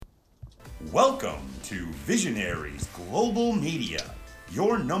Welcome to Visionaries Global Media,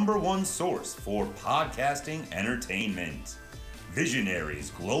 your number one source for podcasting entertainment. Visionaries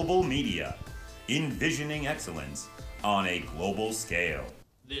Global Media, envisioning excellence on a global scale.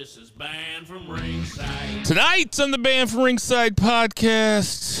 This is Band from Ringside. Tonight on the Band from Ringside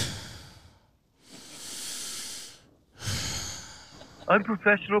podcast.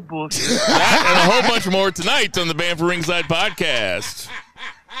 Unprofessional bullshit. That and a whole bunch more tonight on the Band from Ringside podcast.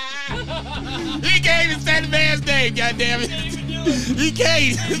 He can't even say the man's name, goddammit. He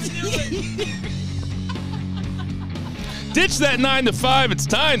can't. Ditch that 9 to 5. It's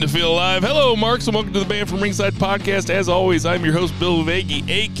time to feel alive. Hello, Marks, and welcome to the Band from Ringside podcast. As always, I'm your host, Bill Vagey,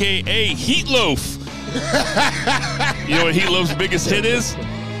 a.k.a. Heatloaf. You know what Heatloaf's biggest hit is?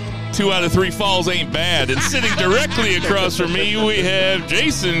 2 out of 3 falls ain't bad. And sitting directly across from me, we have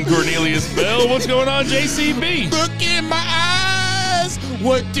Jason Cornelius Bell. What's going on, JCB? Look in my eyes.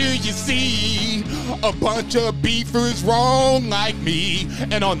 What do you see? A bunch of beefers wrong like me.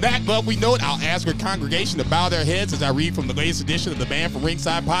 And on that lovely note, I'll ask our congregation to bow their heads as I read from the latest edition of the Band from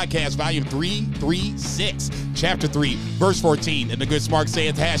Ringside podcast, volume 336, chapter 3, verse 14. And the good smart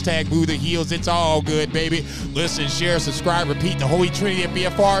says, hashtag boo the heels. It's all good, baby. Listen, share, subscribe, repeat the Holy Trinity of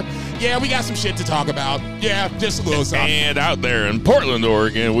BFR. Yeah, we got some shit to talk about. Yeah, just a little something. And out there in Portland,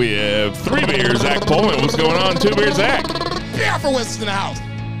 Oregon, we have 3 beers, Zach Pullman. What's going on? 2 beers, Zach. Yeah, for West in the house.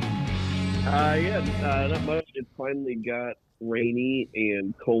 Not much. It finally got rainy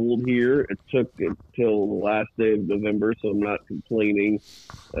and cold here. It took until the last day of November, so I'm not complaining.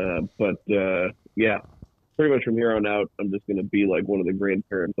 Yeah, pretty much from here on out, I'm just going to be like one of the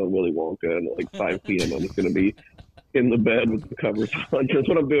grandparents on Willy Wonka, and at like 5 p.m. I'm just going to be in the bed with the covers on. That's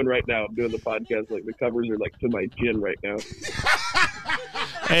what I'm doing right now. I'm doing the podcast. Like, the covers are like to my chin right now.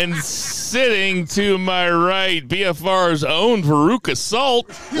 And sitting to my right, BFR's own Veruca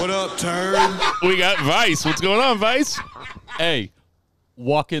Salt. What up, turd? We got Vice. What's going on, Vice? Hey,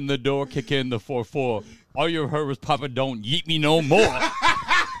 walk in the door, kick in the 4-4. All you heard was Papa don't yeet me no more.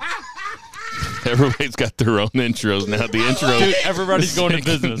 Everybody's got their own intros now. The intro. Dude, everybody's going to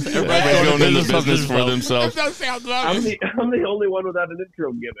business. Everybody's going into business for themselves. That sounds I'm the only one without an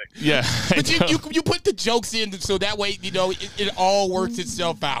intro gimmick. Yeah. But you put the jokes in so that way, you know, it all works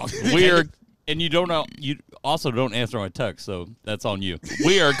itself out. We are And you also don't answer my text, so that's on you.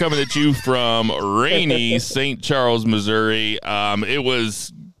 We are coming at you from rainy St. Charles, Missouri. It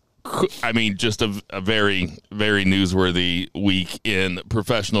was, just a very, very newsworthy week in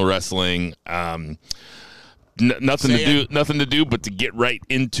professional wrestling. Nothing to do but to get right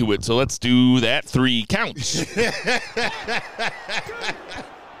into it. So let's do that 3 counts. Here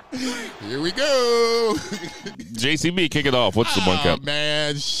we go. JCB, kick it off. What's the 1 count?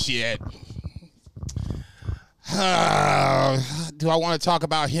 Man, shit. Do I want to talk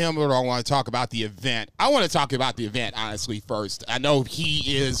about him or do I want to talk about the event? I want to talk about the event, honestly, first. I know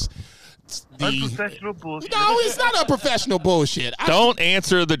he is Unprofessional bullshit. No, it's not unprofessional bullshit. Don't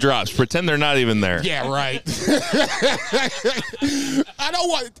answer the drops. Pretend they're not even there. Yeah, right. I don't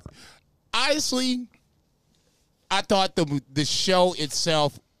want... Honestly, I thought the show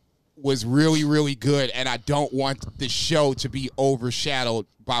itself was really, really good, and I don't want the show to be overshadowed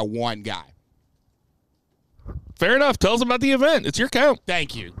by one guy. Fair enough. Tell us about the event. It's your count.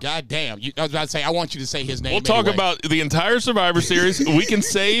 Thank you. God damn. I was about to say, I want you to say his name. We'll talk anyway. about the entire Survivor Series. We can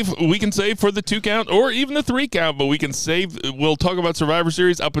save for the 2 count or even the 3 count, but we'll talk about Survivor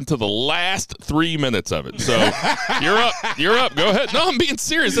Series up until the last 3 minutes of it. So you're up. You're up. Go ahead. No, I'm being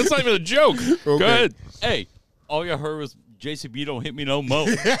serious. That's not even a joke. Okay. Go ahead. Hey, all you heard was JCB don't hit me no more.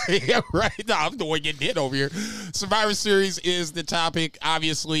 Yeah, right. No, I'm the one getting hit over here. Survivor Series is the topic,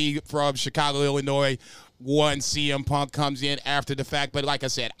 obviously, from Chicago, Illinois. One CM Punk comes in after the fact. But like I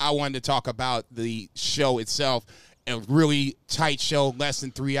said, I wanted to talk about the show itself. A really tight show, less than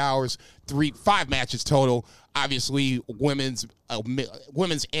 3 hours, 5 matches total. Obviously, women's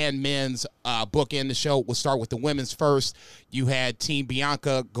and men's book in the show. We'll start with the women's first. You had Team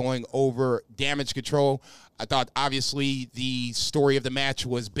Bianca going over Damage Control. I thought, obviously, the story of the match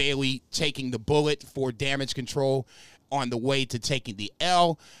was Bayley taking the bullet for Damage Control on the way to taking the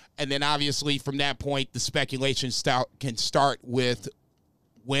L. And then, obviously, from that point, the speculation can start with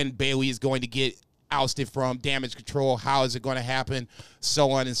when Bayley is going to get ousted from Damage Control, how is it going to happen,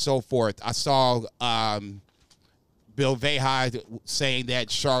 so on and so forth. I saw Bill Vahey saying that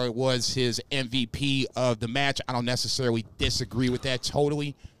Charlotte was his MVP of the match. I don't necessarily disagree with that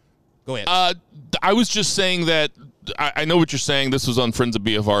totally. Go ahead. I was just saying that I know what you're saying. This was on Friends of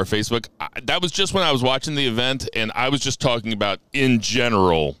BFR Facebook. That was just when I was watching the event, and I was just talking about, in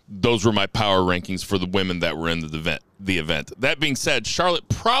general, those were my power rankings for the women that were in the the event. That being said, Charlotte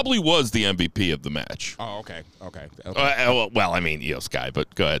probably was the MVP of the match. Oh, okay. Well, I mean, Io Sky,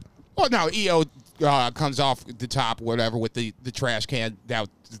 but go ahead. Well, no, Io comes off the top, whatever, with the trash can. That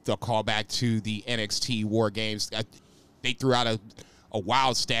they'll call back to the NXT War Games. They threw out a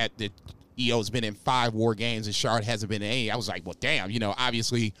wild stat that Io's been in 5 War Games and Charlotte hasn't been in any. I was like, well, damn.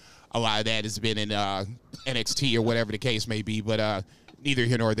 Obviously a lot of that has been in NXT or whatever the case may be, but neither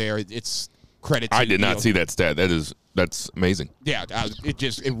here nor there. It's credit to I did not Io. see that stat. That's amazing. Yeah,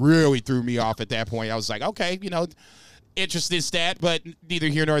 it really threw me off at that point. I was like, okay, interesting stat, but neither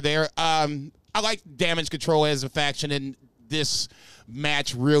here nor there. I like Damage Control as a faction, and this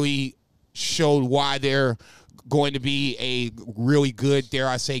match really showed why they're going to be a really good, dare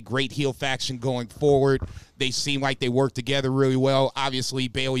I say, great heel faction going forward. They seem like they work together really well. Obviously,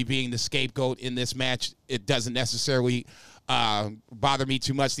 Bayley being the scapegoat in this match, it doesn't necessarily bother me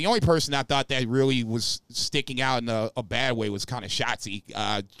too much. The only person I thought that really was sticking out in a bad way was kind of Shotzi.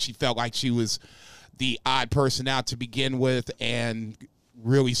 She felt like she was the odd person out to begin with and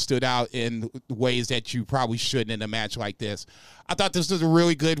really stood out in ways that you probably shouldn't in a match like this. I thought this was a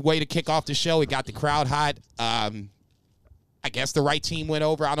really good way to kick off the show. It got the crowd hot. I guess the right team went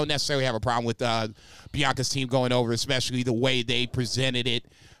over. I don't necessarily have a problem with Bianca's team going over, especially the way they presented it,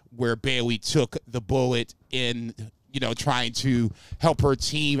 where Bayley took the bullet in, trying to help her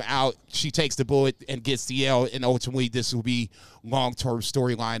team out. She takes the bullet and gets the L, and ultimately this will be long-term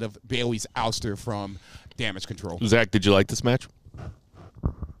storyline of Bayley's ouster from Damage Control. Zach, did you like this match?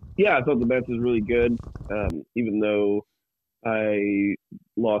 Yeah, I thought the match was really good. Even though I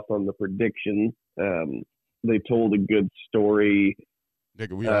lost on the prediction, they told a good story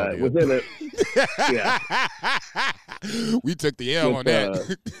Nigga, we all did. within it. Yeah, we took the L on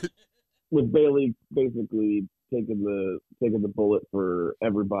that. With Bayley basically taking the bullet for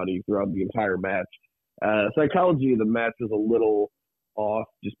everybody throughout the entire match. Psychology of the match was a little off,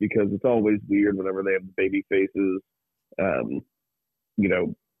 just because it's always weird whenever they have the baby faces,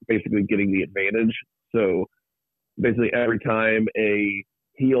 basically getting the advantage. So basically every time a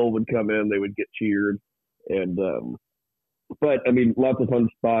heel would come in, they would get cheered. And but I mean, lots of fun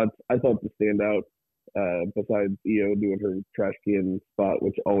spots. I thought the standout, besides Io doing her trash can spot,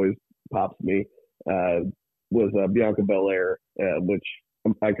 which always pops me, was Bianca Belair, which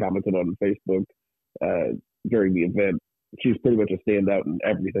I commented on Facebook during the event. She's pretty much a standout in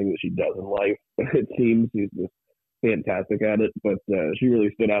everything that she does in life. It seems she's just fantastic at it, but she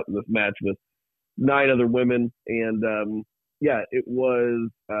really stood out in this match with 9 other women. And it was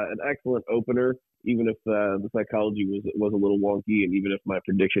an excellent opener, even if the psychology was a little wonky, and even if my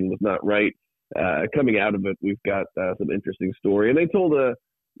prediction was not right. Coming out of it, we've got some interesting story, and they told the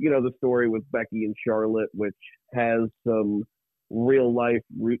story with Becky and Charlotte, which has some real life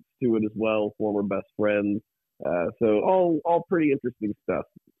roots to it as well, former best friends. So all pretty interesting stuff.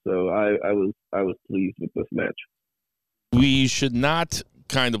 So I was pleased with this match. We should not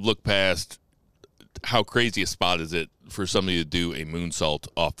kind of look past how crazy a spot is it for somebody to do a moonsault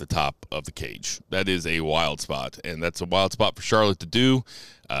off the top of the cage. That is a wild spot, and that's a wild spot for Charlotte to do.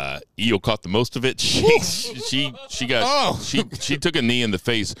 Io caught the most of it. She took a knee in the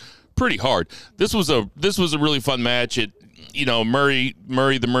face pretty hard. This was a really fun match. It, Murray,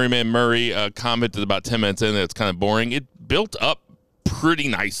 the Murray Man Murray commented about 10 minutes in that it's kind of boring. It built up pretty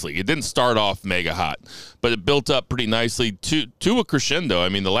nicely. It didn't start off mega hot, but it built up pretty nicely to a crescendo. I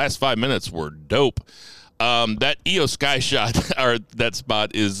mean, the last 5 minutes were dope. That Io Sky shot, or that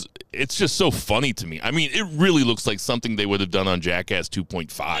spot, it's just so funny to me. I mean, it really looks like something they would have done on Jackass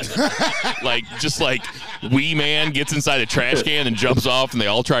 2.5. just like Wee Man gets inside a trash can and jumps off, and they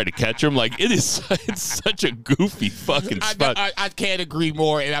all try to catch him. Like, it's such a goofy fucking spot. I can't agree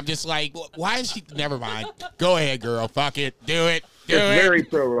more, and I'm just like, why is she? Never mind. Go ahead, girl. Fuck it. Do it. It's very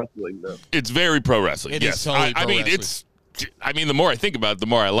pro wrestling, though. It's very pro wrestling. It yes. is totally pro wrestling. The more I think about it, the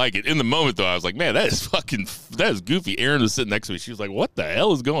more I like it. In the moment, though, I was like, man, that is goofy. Erin was sitting next to me. She was like, what the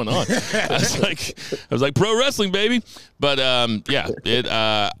hell is going on? I was like, pro wrestling, baby. But, I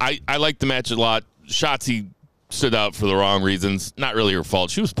liked the match a lot. Shotzi stood out for the wrong reasons. Not really her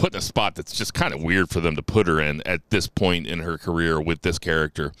fault. She was put in a spot that's just kind of weird for them to put her in at this point in her career with this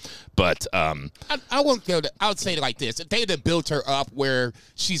character. But I won't go. I would say it like this: if they'd have built her up where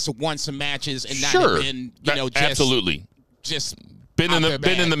she's won some matches and not have been, absolutely just been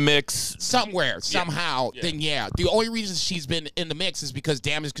in the mix somewhere somehow, then the only reason she's been in the mix is because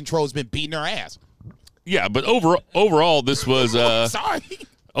Damage Control has been beating her ass. Yeah, but overall, this was sorry.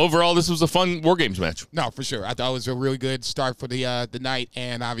 Overall, this was a fun War Games match. No, for sure. I thought it was a really good start for the night,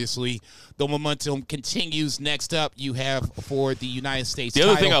 and obviously the momentum continues. Next up, you have for the United States The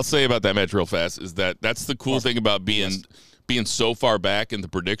other title. thing I'll say about that match real fast is that's the cool thing about being so far back in the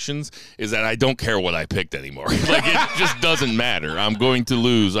predictions is that I don't care what I picked anymore. Like, it just doesn't matter. I'm going to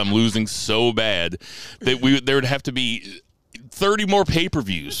lose. I'm losing so bad that there would have to be 30 more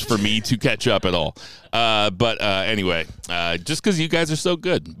pay-per-views for me to catch up at all. But anyway, just because you guys are so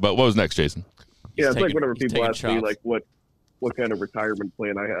good. But what was next, Jason? Yeah, it's taking- like whenever he's people taking ask me, shots. like, what kind of retirement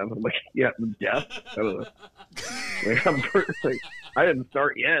plan I have. I'm like, yeah, death. I don't know. Like, I didn't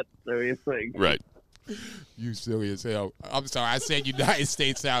start yet. I mean, it's like, Right. You silly as hell. I'm sorry. I said United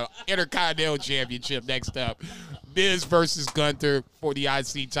States now. Intercontinental Championship next up. Miz versus Gunther for the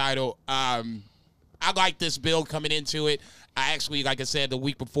IC title. I like this build coming into it. I actually, like I said, the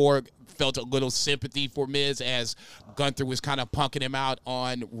week before felt a little sympathy for Miz as Gunther was kind of punking him out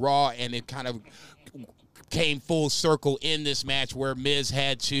on Raw, and it kind of came full circle in this match where Miz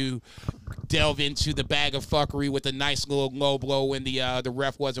had to delve into the bag of fuckery with a nice little low blow when the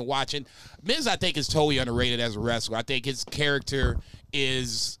ref wasn't watching. Miz, I think, is totally underrated as a wrestler. I think his character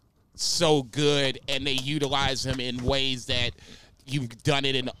is so good, and they utilize him in ways that you've done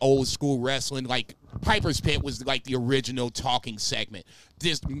it in old school wrestling. Like, Piper's Pit was like the original talking segment.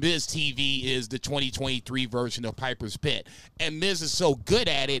 This Miz TV is the 2023 version of Piper's Pit, and Miz is so good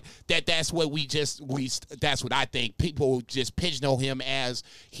at it that that's what that's what I think. People just pigeonhole him as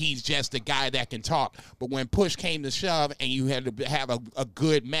he's just a guy that can talk. But when push came to shove, and you had to have a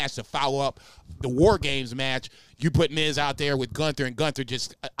good match to follow up the War Games match, you put Miz out there with Gunther, and Gunther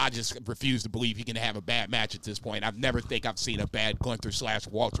I just refuse to believe he can have a bad match at this point. I've never think I've seen a bad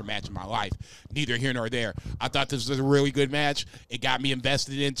Gunther/Walter match in my life. Neither here nor there. I thought this was a really good match. It got me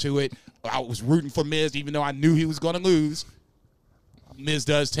invested into it. I was rooting for Miz, even though I knew he was going to lose. Miz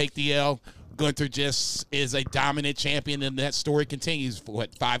does take the L. Gunther just is a dominant champion, and that story continues for,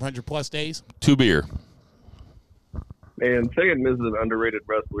 500-plus days? 2 beer. man, saying Miz is an underrated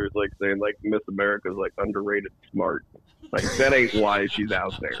wrestler is like saying, like, Miss America's, like, underrated smart. Like, that ain't why she's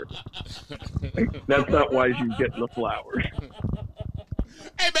out there. Like, that's not why she's getting the flowers.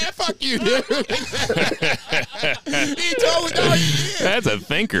 Hey, man, fuck you, dude. He told me, no, he did. That's a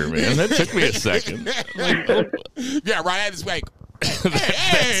thinker, man. That took me a second. Yeah, right at his like,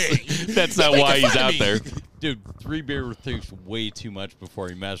 hey. That's not You're why making he's fun of out me. there. Dude, 3 beer thinks way too much before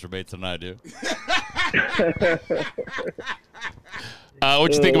he masturbates than I do.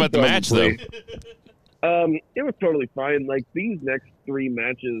 What'd you think about the match, though? It was totally fine. Like, these next 3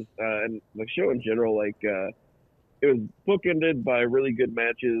 matches, and the show in general, like, it was bookended by really good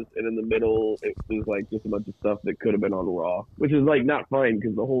matches, and in the middle, it was, like, just a bunch of stuff that could have been on Raw, which is, like, not fine,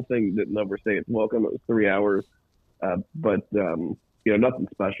 because the whole thing didn't overstay its welcome. It was 3 hours, but, you know, nothing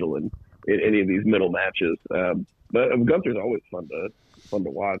special in any of these middle matches. But Gunther's always fun to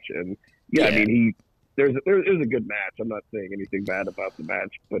watch, and, yeah. I mean, it was a good match. I'm not saying anything bad about the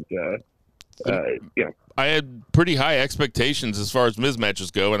match, but, yeah. I had pretty high expectations as far as Miz matches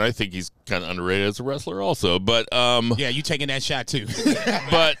go, and I think he's kind of underrated as a wrestler also. But Yeah, you taking that shot too.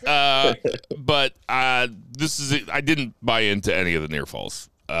 but this is it. I didn't buy into any of the near falls.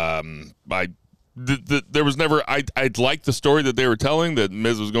 There was never. I liked the story that they were telling that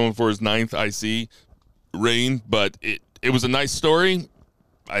Miz was going for his 9th IC reign, but it was a nice story.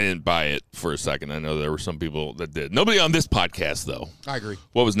 I didn't buy it for a second. I know there were some people that did. Nobody on this podcast, though. I agree.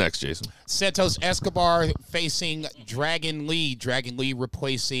 What was next, Jason? Santos Escobar facing Dragon Lee. Dragon Lee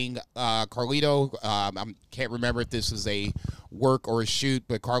replacing Carlito. I can't remember if this is a work or a shoot,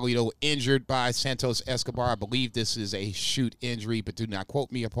 but Carlito injured by Santos Escobar. I believe this is a shoot injury, but do not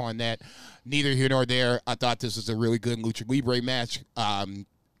quote me upon that. Neither here nor there. I thought this was a really good Lucha Libre match.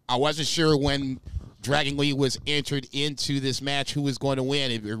 I wasn't sure when Dragon Lee was entered into this match who was going to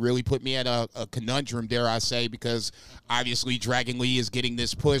win. It really put me at a conundrum, dare I say, because obviously Dragon Lee is getting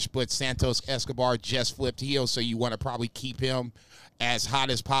this push, but Santos Escobar just flipped heel, so you want to probably keep him as hot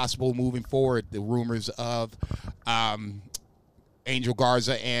as possible moving forward. The rumors of Angel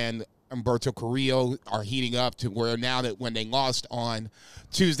Garza and Humberto Carrillo are heating up to where now that when they lost on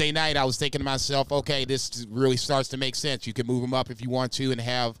Tuesday night, I was thinking to myself, okay, this really starts to make sense. You can move him up if you want to and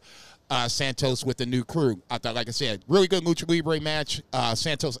have Santos with the new crew. I thought, like I said, really good Lucha Libre match.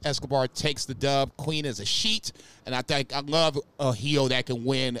 Santos Escobar takes the dub clean as a sheet, and I love a heel that can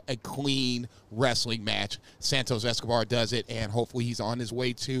win a clean wrestling match. Santos Escobar does it, and hopefully he's on his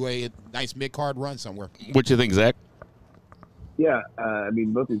way to a nice mid-card run somewhere. What you think, Zach? Yeah, I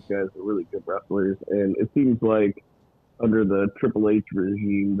mean, both these guys are really good wrestlers, and it seems like under the Triple H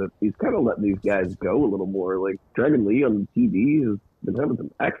regime that he's kind of letting these guys go a little more. Like, Dragon Lee on TV has been having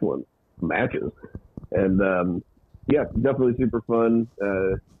some excellent matches. And, yeah, definitely super fun.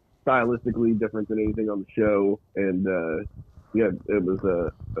 Stylistically different than anything on the show. And, yeah, it was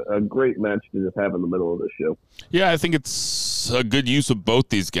a great match to just have in the middle of the show. Yeah, I think it's a good use of both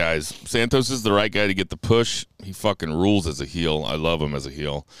these guys. Santos is the right guy to get the push. He fucking rules as a heel. I love him as a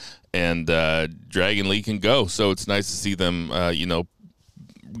heel. And Dragon Lee can go. So it's nice to see them,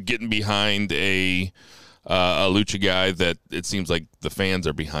 getting behind a lucha guy that it seems like the fans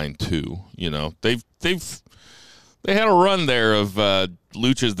are behind too. They had a run there of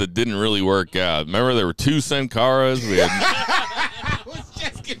luchas that didn't really work out. Remember, there were 2 Sin Caras. We had, I was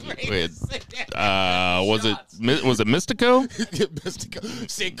just getting ready to say that. was it Mystico? Mystico.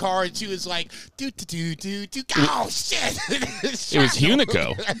 Sin Cara, and she was like, oh, shit. It was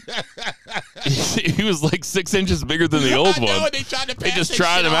Hunico. He was like 6 inches bigger than the old one. They just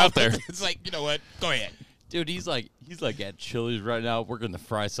tried him out there. It's like, you know what? Go ahead. Dude, he's like at Chili's right now, working the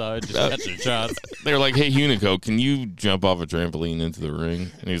fry side, just catching shots. They're like, hey, Hunico, can you jump off a trampoline into the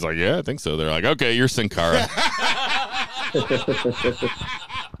ring? And he's like, yeah, I think so. They're like, okay, you're Sin Cara.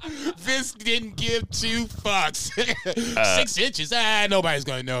 Vince didn't give 2 fucks. 6 inches, nobody's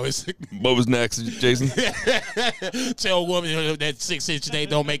going to know. What was next, Jason? Tell a woman that 6 inches they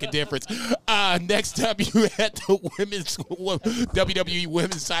don't make a difference. Next up, you had the WWE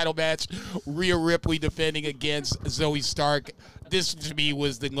Women's title match. Rhea Ripley defending against Zoe Stark. This, to me,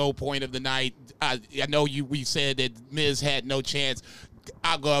 was the low point of the night. I know we said that Miz had no chance.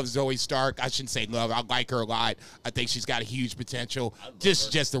 I love Zoe Stark. I shouldn't say love. I like her a lot. I think she's got a huge potential.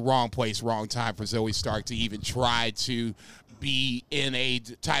 Just the wrong place, wrong time for Zoe Stark to even try to be in a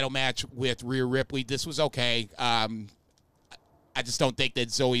title match with Rhea Ripley. This was okay. I just don't think that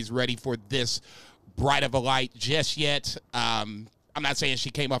Zoe's ready for this bright of a light just yet. I'm not saying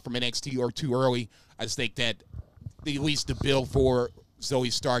she came up from NXT or too early. I just think that at least the bill for Zoe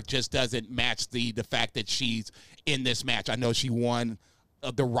Stark just doesn't match the fact that she's in this match. I know she won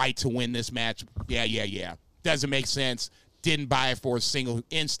the right to win this match. Yeah. Doesn't make sense. Didn't buy it for a single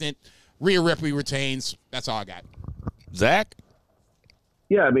instant. Rhea Ripley retains. That's all I got. Zach?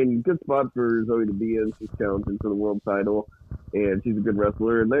 Yeah, I mean, good spot for Zoe to be in. She's challenging for the world title, and she's a good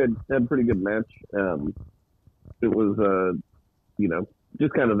wrestler. And they had a pretty good match. It was,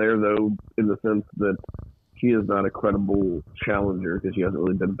 just kind of there, though, in the sense that she is not a credible challenger because she hasn't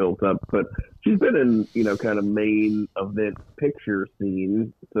really been built up. But she's been in, kind of main event picture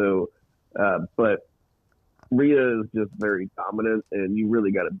scene. So, but Rhea is just very dominant, and you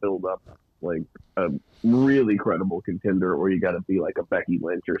really got to build up like a really credible contender, or you got to be like a Becky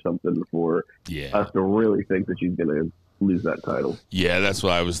Lynch or something for us to really think that she's going to lose that title. Yeah, that's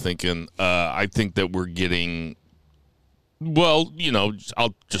what I was thinking. I think that we're getting, well,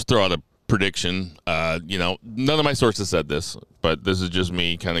 I'll just throw out a prediction. None of my sources said this, but this is just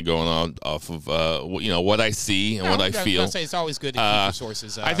me kind of going on off of what I see and what I feel. Say it's always good to keep your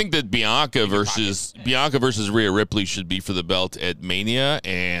sources. I think that Bianca versus Rhea Ripley should be for the belt at Mania,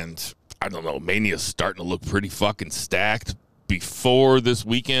 and I don't know, Mania's starting to look pretty fucking stacked. Before this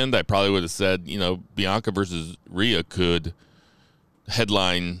weekend, I probably would have said, Bianca versus Rhea could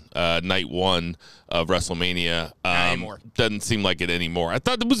headline night 1 of WrestleMania. Doesn't seem like it anymore. I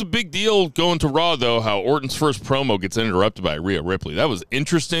thought it was a big deal going to Raw, though, how Orton's first promo gets interrupted by Rhea Ripley. That was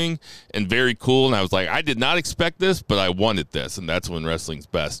interesting and very cool, and I was like, I did not expect this, but I wanted this, and that's when wrestling's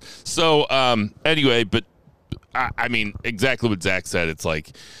best. So, anyway, but I mean, exactly what Zach said. It's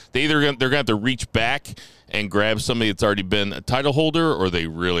like they're going to have to reach back and grab somebody that's already been a title holder, or they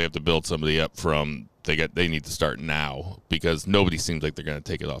really have to build somebody up from they need to start now, because nobody seems like they're going to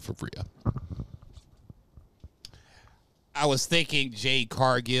take it off of Rhea. I was thinking Jade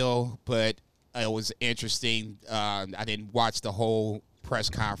Cargill, but it was interesting. I didn't watch the whole press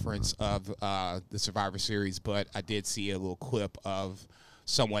conference of the Survivor Series, but I did see a little clip of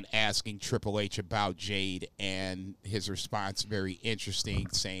someone asking Triple H about Jade, and his response very interesting,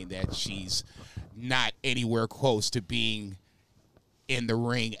 saying that she's not anywhere close to being in the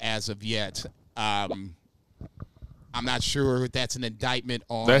ring as of yet. I'm not sure if that's an indictment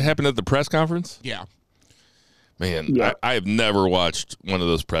on... That happened at the press conference? Yeah. Man, yeah. I have never watched one of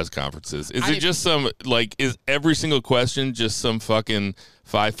those press conferences. Is it just is every single question just some fucking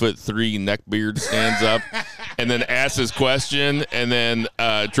 5'3" neckbeard stands up and then asks his question, and then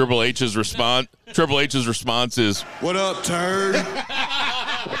Triple H's response is, "What up, turd?"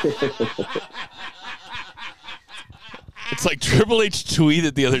 It's like Triple H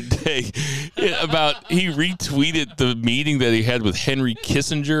tweeted the other day he retweeted the meeting that he had with Henry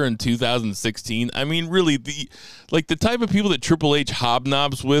Kissinger in 2016. I mean, really, the type of people that Triple H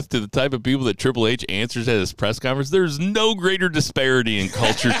hobnobs with to the type of people that Triple H answers at his press conference, there's no greater disparity in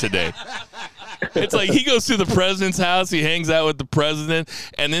culture today. It's like he goes to the president's house, he hangs out with the president,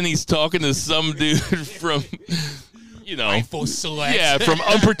 and then he's talking to some dude from... Rifle Select. Yeah, from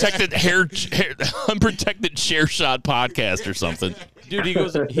unprotected unprotected share shot podcast or something. Dude, he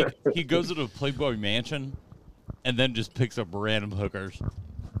goes to the Playboy Mansion and then just picks up random hookers.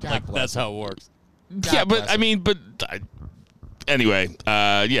 That's how it works. Anyway,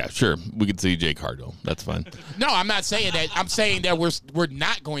 yeah, sure, we could see Jay Cargill. That's fine. No, I'm not saying that. I'm saying that we're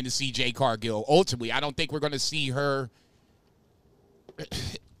not going to see Jay Cargill. Ultimately, I don't think we're going to see her.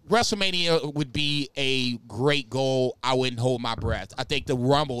 WrestleMania would be a great goal. I wouldn't hold my breath. I think the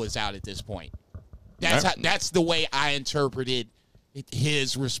Rumble is out at this point. That's the way I interpreted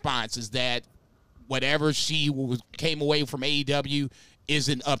his response, is that whatever she came away from AEW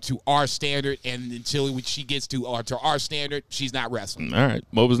isn't up to our standard, and until she gets to our standard, she's not wrestling. All right.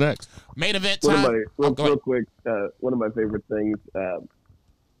 What was next? Main event time. Real quick, one of my favorite things, I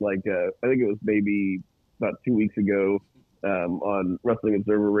think it was maybe about 2 weeks ago, on Wrestling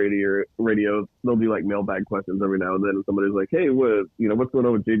Observer Radio, they'll do like mailbag questions every now and then, and somebody's like, "Hey, what's going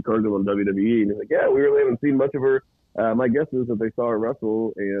on with Jade Cargill on WWE?" And he's like, "Yeah, we really haven't seen much of her. My guess is that they saw her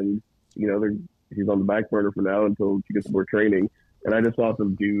wrestle, and she's on the back burner for now until she gets more training." And I just saw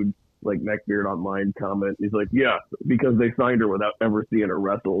some dude like Neckbeard online comment. He's like, "Yeah, because they signed her without ever seeing her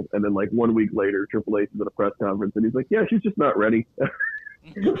wrestle." And then like 1 week later, Triple H is at a press conference, and he's like, "Yeah, she's just not ready."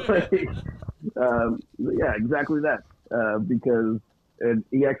 Yeah, exactly that. Because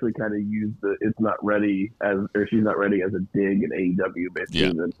he actually kind of used the "it's not ready" she's not ready as a dig in AEW,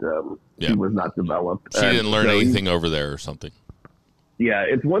 basically, that she was not developed. She didn't learn anything over there or something. Yeah,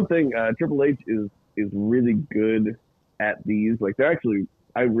 it's one thing. Triple H is really good at these. Like, I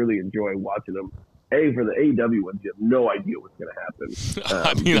really enjoy watching them. For the AEW ones, you have no idea what's going to happen.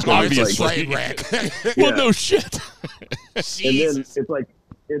 I mean, obviously. Well, no shit. And then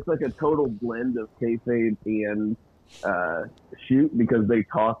it's like a total blend of kayfabe and shoot, because they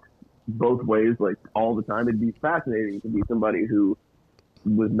talk both ways like all the time. It'd be fascinating to be somebody who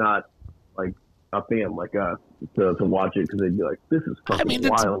was not like a fan like us to watch it, because they'd be like, "This is fucking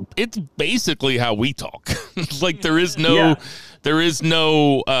wild." It's basically how we talk. Like there's no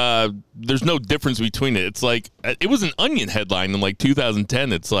difference between it. It's like it was an Onion headline in like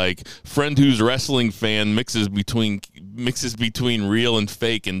 2010. It's like friend who's wrestling fan mixes between real and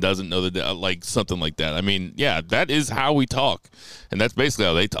fake and doesn't know like something like that. I mean, yeah, that is how we talk, and that's basically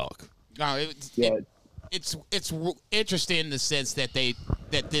how they talk. No, it's interesting in the sense that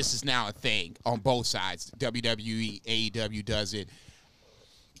this is now a thing on both sides. WWE, AEW does it.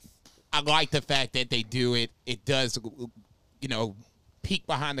 I like the fact that they do it. It does, peek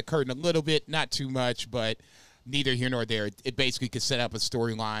behind the curtain a little bit, not too much, but neither here nor there. It basically could set up a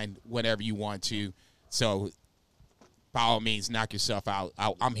storyline whenever you want to. So, by all means, knock yourself out.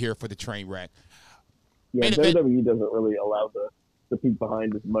 I'm here for the train wreck. Yeah, WWE doesn't really allow the peek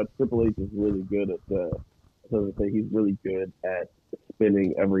behind as much. Triple H is really good at he's really good at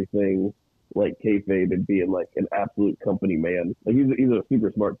spinning everything like kayfabe and being like an absolute company man. Like he's a super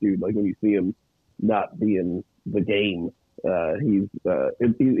smart dude. Like when you see him not being the game, he's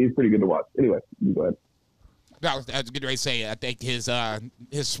pretty good to watch. Anyway, you go ahead. I was getting ready to say, I think his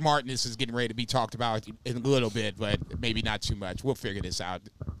smartness is getting ready to be talked about in a little bit, but maybe not too much. We'll figure this out.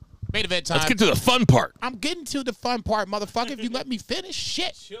 Main event time. Let's get to the fun part. I'm getting to the fun part, motherfucker. If you let me finish,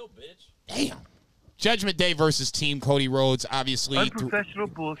 shit. Chill, bitch. Damn. Judgment Day versus Team Cody Rhodes. Obviously, unprofessional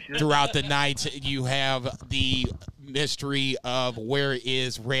bullshit. Throughout the night, you have the mystery of where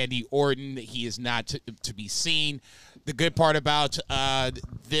is Randy Orton. He is not to be seen. The good part about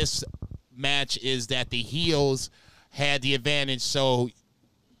this match is that the heels had the advantage, so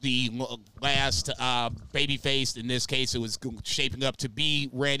the last babyface, in this case, it was shaping up to be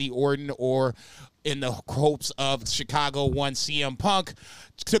Randy Orton, or in the hopes of Chicago one CM Punk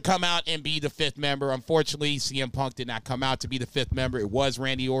to come out and be the fifth member. Unfortunately, CM Punk did not come out to be the fifth member. It was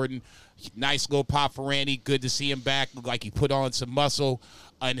Randy Orton. Nice little pop for Randy. Good to see him back. Looked like he put on some muscle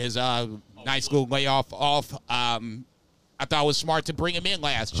on his nice little layoff off. I thought it was smart to bring him in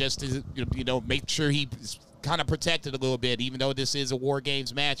last, just to make sure he's kind of protected a little bit. Even though this is a War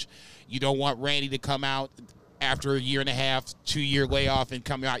Games match, you don't want Randy to come out after a year and a half, 2-year layoff, and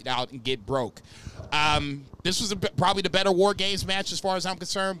come out and get broke. This was probably the better War Games match as far as I'm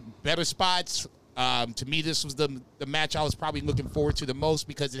concerned. Better spots. To me, this was the match I was probably looking forward to the most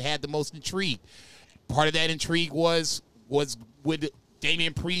because it had the most intrigue. Part of that intrigue was would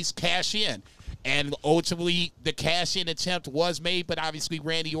Damian Priest cash in? And ultimately, the cash-in attempt was made, but obviously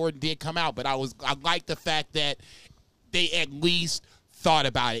Randy Orton did come out. But I like the fact that they at least thought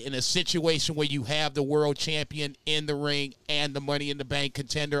about it in a situation where you have the world champion in the ring and the Money in the Bank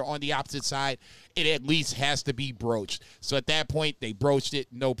contender on the opposite side. It at least has to be broached. So at that point, they broached it,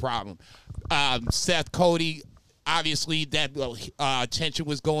 no problem. Seth Cody. Obviously, that tension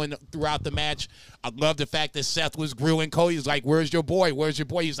was going throughout the match. I love the fact that Seth was grilling Cody. He was like, "Where's your boy? Where's your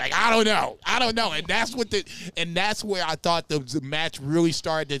boy?" He's like, "I don't know. And that's where I thought the match really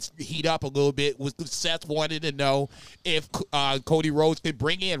started to heat up a little bit. Was Seth wanted to know if Cody Rhodes could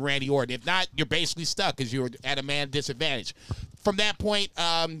bring in Randy Orton. If not, you're basically stuck because you're at a man disadvantage. From that point,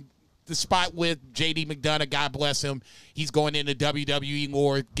 the spot with J.D. McDonough, God bless him, he's going into WWE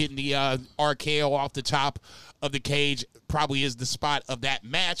or getting the RKO off the top of the cage, probably is the spot of that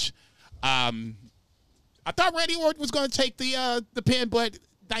match. I thought Randy Orton was going to take the pin, but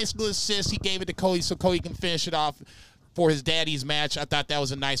nice little assist. He gave it to Cody so Cody can finish it off for his daddy's match. I thought that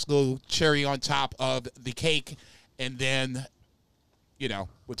was a nice little cherry on top of the cake. And then,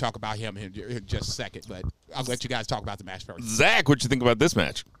 we'll talk about him in just a second, but I'll let you guys talk about the match first. Zach, what you think about this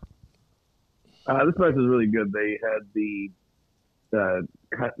match? This match was really good. They had the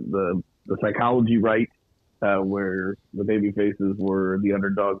psychology right, where the baby faces were the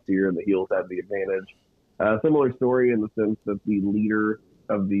underdogs here and the heels had the advantage. Similar story in the sense that the leader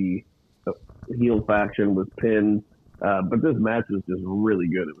of the heel faction was pinned, but this match was just really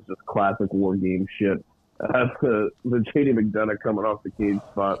good. It was just classic war game shit. The J.D. McDonough coming off the cage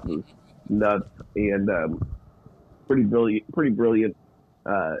spot was nuts and pretty brilliant.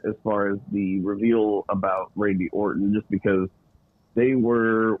 As far as the reveal about Randy Orton, just because they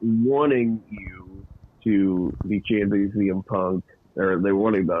were wanting you to be chanting CM Punk, or they were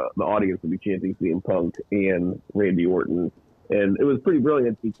wanting the audience to be chanting CM Punk and Randy Orton. And it was pretty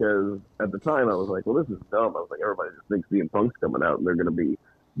brilliant because at the time I was like, well, this is dumb. I was like, everybody just thinks CM Punk's coming out and they're going to be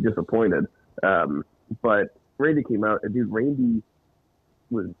disappointed. But Randy came out, and dude, Randy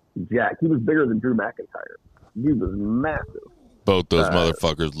was jacked. He was bigger than Drew McIntyre. He was massive. Both those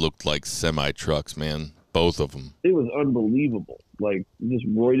motherfuckers looked like semi-trucks, man. Both of them. It was unbelievable. Like, just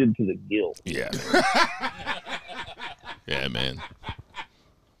roided to the gill. Yeah. Yeah, man.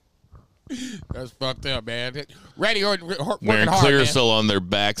 That's fucked up, man. Randy Orton wearing hard, clear man. cell on their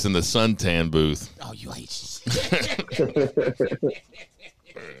backs in the suntan booth. Oh, you hate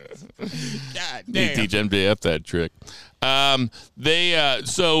God damn. You teach MJF that trick.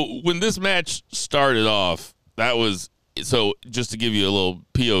 So when this match started off, so just to give you a little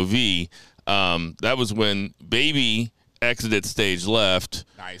POV, that was when Baby exited stage left.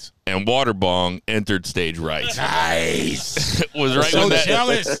 Nice. And Waterbong entered stage right. Nice. It was right so when that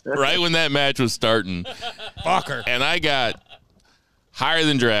jealous. Right when that match was starting. Fucker. And I got higher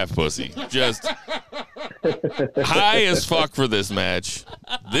than draft pussy. Just high as fuck for this match.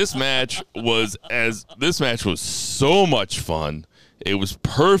 This match was so much fun. It was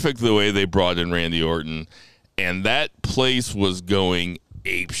perfect the way they brought in Randy Orton. And that place was going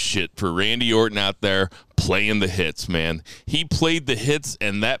ape shit for Randy Orton out there playing the hits, man. He played the hits,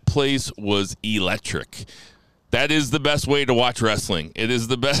 and that place was electric. That is the best way to watch wrestling. It is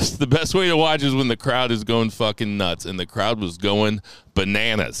the best. The best way to watch is when the crowd is going fucking nuts, and the crowd was going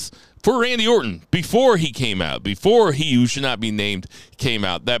bananas for Randy Orton before he came out, before he who should not be named came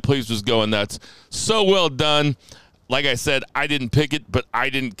out. That place was going nuts. So well done. Like I said, I didn't pick it, but I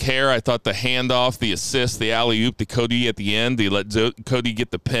didn't care. I thought the handoff, the assist, the alley-oop to Cody at the end, they let Cody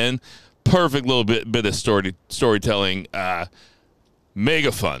get the pin. Perfect little bit of storytelling.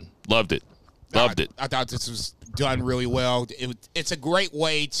 Mega fun. Loved it. Loved it. I thought this was done really well. It's a great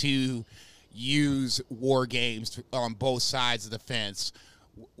way to use war games on both sides of the fence.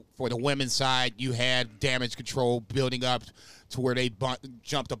 For the women's side, you had Damage Control building up to where they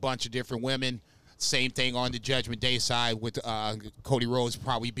jumped a bunch of different women. Same thing on the Judgment Day side with Cody Rhodes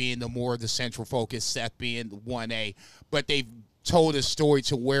probably being the central focus, Seth being the 1A. But they've told a story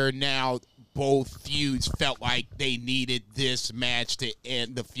to where now both feuds felt like they needed this match to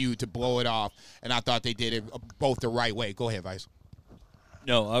end the feud, to blow it off. And I thought they did it both the right way. Go ahead, Vice.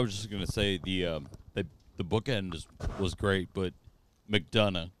 No, I was just going to say the bookend was great, but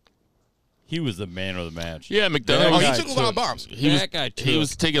McDonough, he was the man of the match. Yeah, McDonough. He took a lot of bumps. He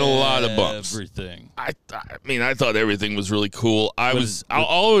was taking a lot of bumps. Everything. I thought everything was really cool. All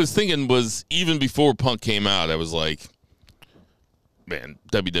I was thinking was, even before Punk came out, I was like, man,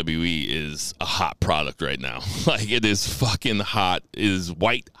 WWE is a hot product right now. Like, it is fucking hot. It is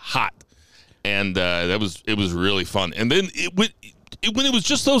white hot. And it was really fun. And then when it was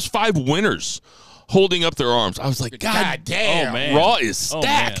just those 5 winners, holding up their arms. I was like, God damn. Oh, man. Raw is Oh,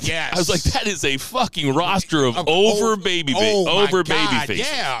 stacked. man. Yes. I was like, that is a fucking roster of Oh baby my God, faces.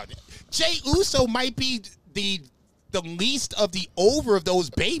 yeah. Jay Uso might be the least of the over of those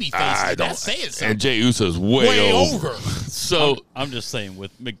baby faces. That's saying something. And Jay Uso's way over. over. So I'm just saying,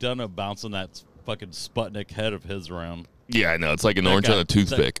 with McDonough bouncing that fucking Sputnik head of his around. yeah, I know it's like an that orange guy- on a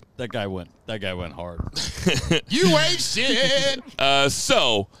toothpick. That guy went hard. You ain't shit.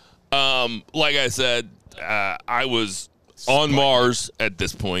 Like I said, I was on Mars at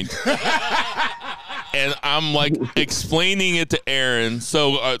this point. And I'm like explaining it to Aaron.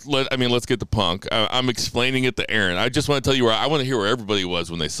 So let's get to Punk. I'm explaining it to Aaron. I just want to tell you I want to hear where everybody was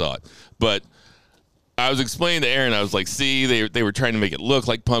when they saw it. But I was explaining to Aaron. I was like, see, they were trying to make it look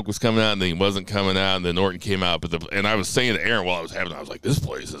like Punk was coming out, and then he wasn't coming out, and then Orton came out. And I was saying to Aaron while I was like, this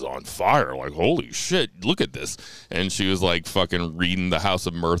place is on fire. Like, holy shit, look at this. And she was like fucking reading the House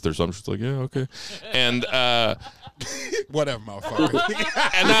of Mirth or something. She's like, yeah, okay. And Whatever,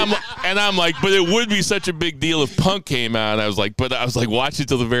 motherfucker. and I'm like, but it would be such a big deal if Punk came out. And I was like, watch it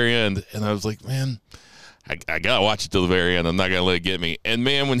till the very end. And I was like, man, I gotta watch it till the very end. I'm not gonna let it get me. And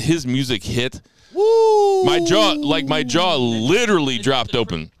man, when his music hit, Woo! my jaw literally dropped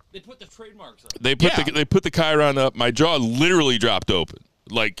open. They put the trademarks up. They put the Chiron up. My jaw literally dropped open.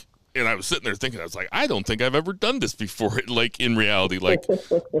 Like, and I was sitting there thinking, I was like, I don't think I've ever done this before. Like in reality, like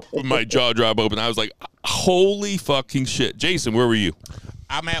my jaw dropped open. I was like, holy fucking shit. Jason, where were you?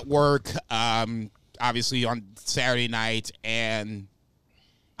 I'm at work, obviously on Saturday night, and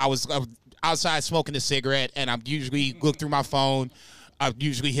I was outside smoking a cigarette, and I'm usually look through my phone. I'm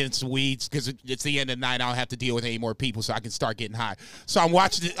usually hitting some weeds because it's the end of the night. I don't have to deal with any more people, so I can start getting high. So I'm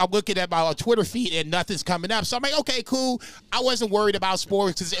watching it. I'm looking at my Twitter feed, and nothing's coming up. So I'm like, okay, cool. I wasn't worried about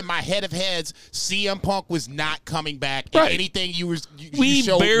sports because in my head of heads, CM Punk was not coming back. And Right. anything you We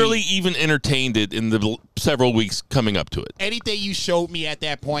showed barely me, even entertained it in the several weeks coming up to it. anything you showed me at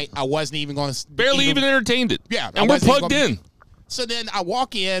that point, I wasn't even going to Barely even entertained it. Yeah, I and we're wasn't plugged gonna- in. So then I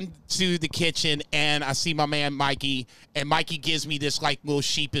walk in to the kitchen and I see my man Mikey, and Mikey gives me this like little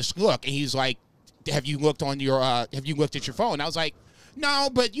sheepish look, and he's like, "Have you looked at your phone?" I was like, "No,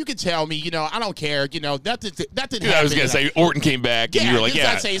 but you can tell me. I don't care. Nothing Dude, happened." I was gonna say Orton came back, and you were like, that's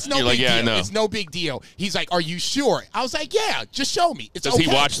what "Yeah." I say, it's no You're big like, "Yeah, I deal. know." It's no big deal. He's like, "Are you sure?" I was like, "Yeah, just show me." It's Does he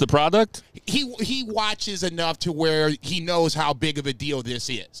okay." watch the product? He watches enough to where he knows how big of a deal this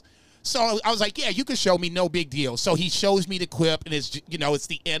is. So I was like, yeah, you can show me, no big deal. So he shows me the clip, and it's it's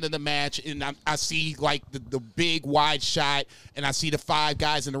the end of the match, and I see like the big wide shot, and I see the 5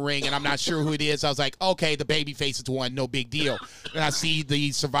 guys in the ring, and I'm not sure who it is. I was like, okay, the babyface is one, no big deal. And I see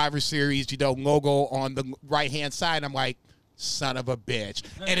the Survivor Series, logo on the right-hand side. I'm like, son of a bitch.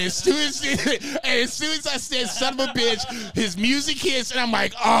 And as soon as I said son of a bitch, his music hits, and I'm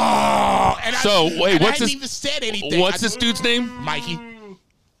like, oh. And I hadn't even said anything. What's this dude's name? Mikey.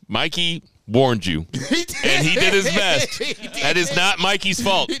 Mikey warned you, and he did his best. That is not Mikey's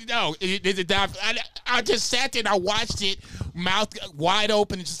fault. No, it's not. I just sat there and I watched it, mouth wide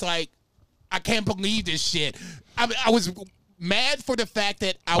open, and just like, I can't believe this shit. I was mad for the fact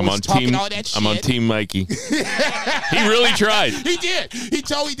that I was talking all that shit. I'm on Team Mikey. He really tried. He did. He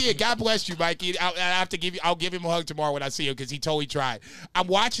totally did. God bless you, Mikey. I'll give him a hug tomorrow when I see him because he totally tried. I'm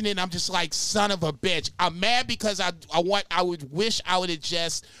watching it and I'm just like, son of a bitch. I'm mad because I would wish I would have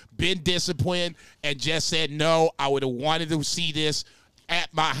just been disciplined and just said no. I would have wanted to see this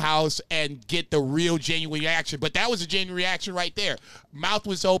at my house and get the real genuine reaction. But that was a genuine reaction right there. Mouth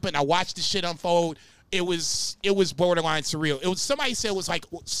was open. I watched the shit unfold. It was borderline surreal. It was, somebody said it was like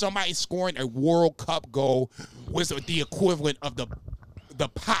somebody scoring a World Cup goal was the equivalent of the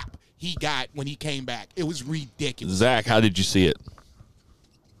pop he got when he came back. It was ridiculous. Zach, how did you see it?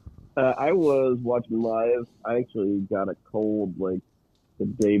 I was watching live. I actually got a cold like the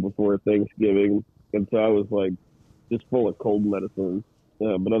day before Thanksgiving, and so I was like just full of cold medicine,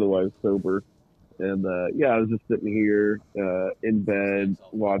 but otherwise sober. And I was just sitting here in bed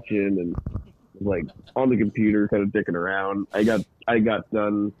watching and like on the computer, kind of dicking around. I got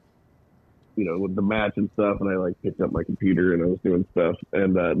done, with the match and stuff, and I like picked up my computer and I was doing stuff.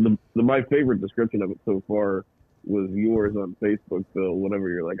 And my favorite description of it so far was yours on Facebook, Phil. Whenever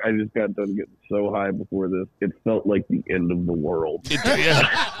you're like, I just got done getting so high before this, it felt like the end of the world.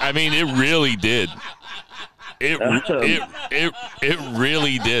 I mean, it really did. It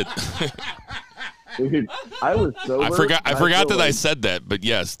really did. Dude, I was sober. I forgot that I said that, but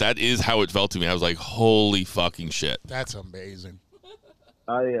yes, that is how it felt to me. I was like, holy fucking shit. That's amazing.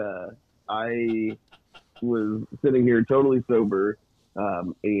 I was sitting here totally sober,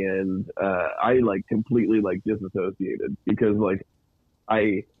 and I like completely like disassociated because like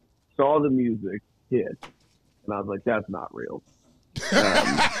I saw the music kid. And I was like, that's not real.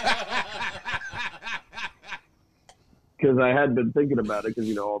 Because I had been thinking about it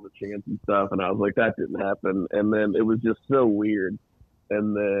because, all the chants and stuff. And I was like, that didn't happen. And then it was just so weird.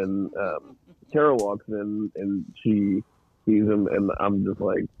 And then Tara walks in and she sees him. And I'm just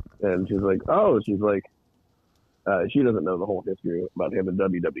like, and she's like, she doesn't know the whole history about him in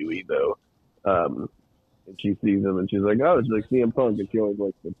WWE, though. And she sees him and she's like, she's like CM Punk. And she always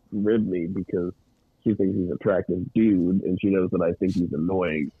likes to rib me because she thinks he's an attractive dude. And she knows that I think he's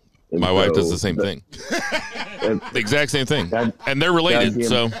annoying. And My wife does the same thing. The exact same thing. And they're related,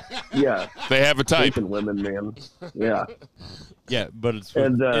 so yeah, they have a type. Women, man. Yeah. Yeah, but it's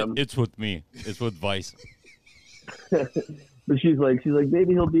with me. It's with Vice. But she's like,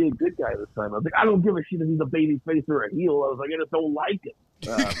 maybe he'll be a good guy this time. I was like, I don't give a shit if he's a baby face or a heel. I was like, I just don't like it.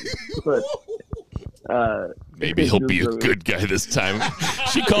 Maybe he'll be a good guy this time.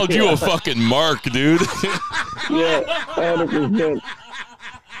 She called you a fucking mark, dude. Yeah, 100%.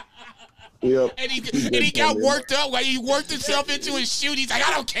 Yep. And he got worked up. Like, he worked himself into his shoot. He's like,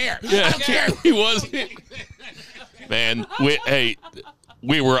 I don't care. Yeah. I don't care. He was. Man, I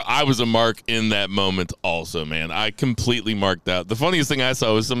was a mark in that moment also, man. I completely marked out. The funniest thing I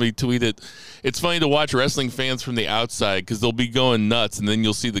saw was somebody tweeted, it's funny to watch wrestling fans from the outside because they'll be going nuts, and then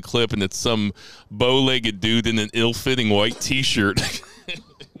you'll see the clip, and it's some bow-legged dude in an ill-fitting white T-shirt.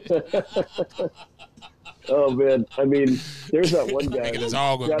 Oh, man. I mean, there's that one guy. It's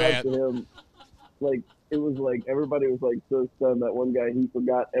all good, shout man. out to him. Like, it was like, everybody was like so stunned. That one guy, he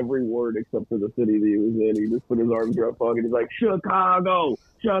forgot every word except for the city that he was in. He just put his arms around Punk and he's like, Chicago.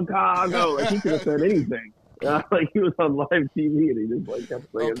 Like, he could have said anything. Like, he was on live TV and he just like kept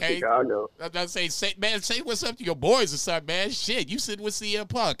saying Chicago. I'm not saying, say what's up to your boys or something, man. Shit, you sit with CM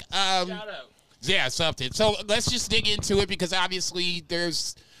Punk. Shout out. Yeah, something. So let's just dig into it because obviously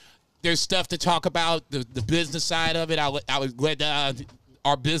there's stuff to talk about, the business side of it. I would let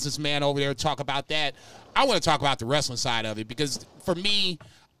our businessman over there talk about that. I want to talk about the wrestling side of it because for me,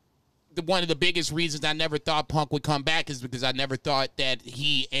 one of the biggest reasons I never thought Punk would come back is because I never thought that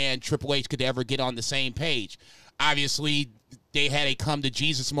he and Triple H could ever get on the same page. Obviously, they had a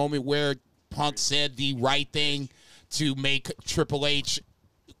come-to-Jesus moment where Punk said the right thing to make Triple H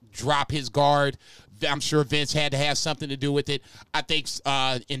drop his guard. I'm sure Vince had to have something to do with it. I think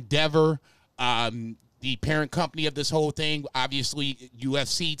Endeavor, the parent company of this whole thing, obviously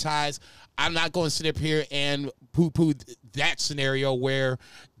UFC ties. I'm not going to sit up here and poo-poo that scenario where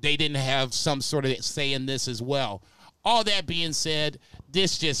they didn't have some sort of say in this as well. All that being said,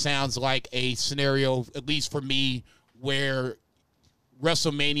 this just sounds like a scenario, at least for me, where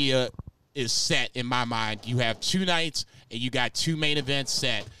WrestleMania is set in my mind. You have 2 nights and you got 2 main events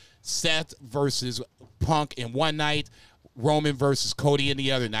set. Seth versus Punk in one night, Roman versus Cody in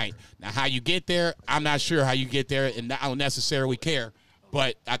the other night. Now, how you get there, I'm not sure how you get there, and I don't necessarily care.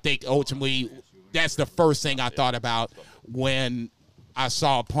 But I think ultimately that's the first thing I thought about when I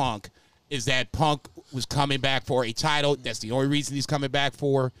saw Punk, is that Punk was coming back for a title. That's the only reason he's coming back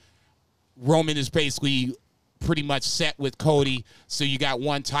for. Roman is basically pretty much set with Cody, so you got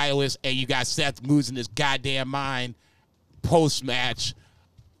one titleist, and you got Seth losing his goddamn mind post-match.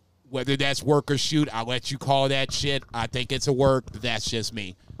 Whether that's work or shoot, I'll let you call that shit. I think it's a work, but that's just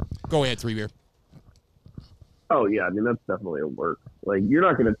me. Go ahead, 3 Beer. Oh, yeah. I mean, that's definitely a work. Like, you're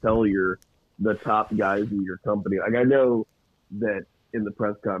not going to tell the top guys in your company. Like, I know that in the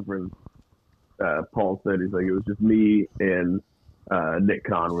press conference, Paul said, he's like, it was just me and Nick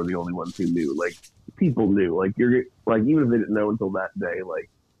Khan were the only ones who knew. Like, people knew. Like, even if they didn't know until that day, like,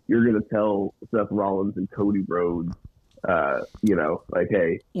 you're going to tell Seth Rollins and Cody Rhodes, like,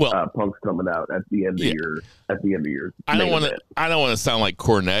 hey, Punk's coming out at the end of your I don't want to sound like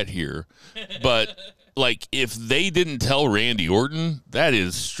Cornette here, but like, if they didn't tell Randy Orton, that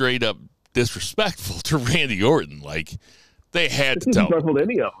is straight up disrespectful to Randy Orton. Like, they had to tell him. Disrespectful to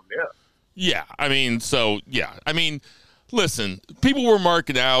any of them, yeah. Yeah, I mean, listen, people were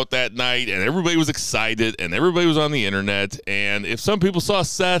marking out that night, and everybody was excited, and everybody was on the internet, and if some people saw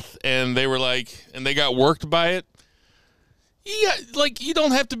Seth and they were like, and they got worked by it, yeah, like, you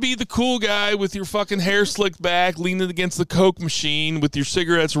don't have to be the cool guy with your fucking hair slicked back, leaning against the Coke machine with your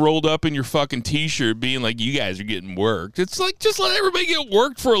cigarettes rolled up in your fucking T-shirt, being like, you guys are getting worked. It's like, just let everybody get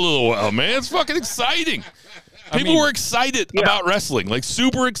worked for a little while, man. It's fucking exciting. People were excited about wrestling, like,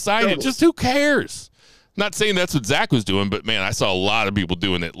 super excited. Totally. Just who cares? Not saying that's what Zach was doing, but, man, I saw a lot of people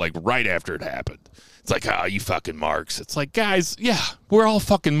doing it, like, right after it happened. It's like, you fucking marks. It's like, guys, yeah, we're all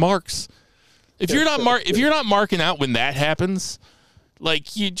fucking marks. If you're not marking out when that happens,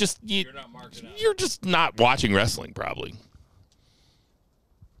 like, you're just not watching wrestling, probably.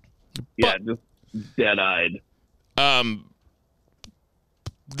 Yeah, But, dead-eyed.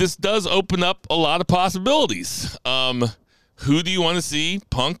 This does open up a lot of possibilities. Who do you want to see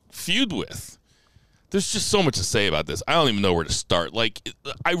Punk feud with? There's just so much to say about this. I don't even know where to start. Like,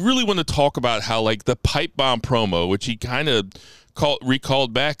 I really want to talk about how, like, the pipe bomb promo, which he kind of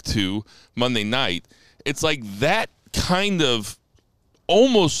recalled back to Monday night, it's like that kind of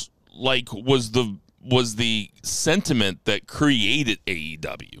almost like was the sentiment that created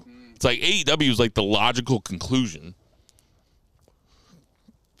AEW. It's like AEW was like the logical conclusion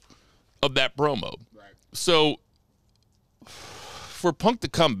of that promo. Right. So for Punk to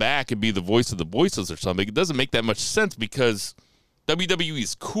come back and be the voice of the voiceless or something, it doesn't make that much sense because WWE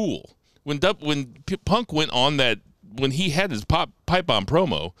is cool. When Punk went on that, when he had his pipe bomb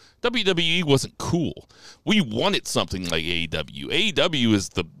promo, WWE wasn't cool. We wanted something like AEW. AEW is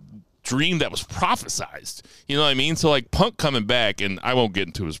the dream that was prophesized. You know what I mean? So like Punk coming back, and I won't get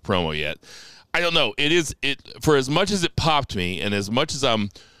into his promo yet. I don't know. It for as much as it popped me, and as much as I'm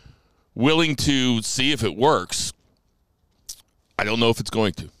willing to see if it works, I don't know if it's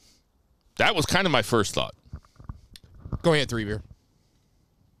going to. That was kind of my first thought. Go ahead, 3-Beer.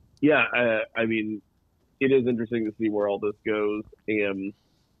 Yeah, I mean, it is interesting to see where all this goes. And,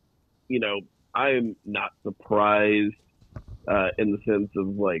 you know, I'm not surprised in the sense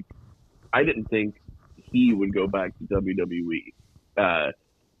of, like, I didn't think he would go back to WWE.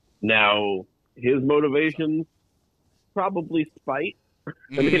 Now, his motivations, probably spite.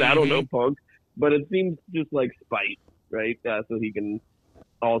 I mean, I don't know Punk, but it seems just like spite, right? So he can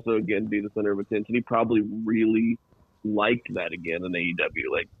also, again, be the center of attention. He probably really liked that again in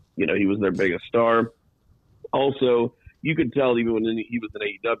AEW. Like, you know, he was their biggest star. Also, you could tell even when he was in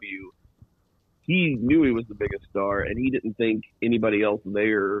AEW, he knew he was the biggest star, and he didn't think anybody else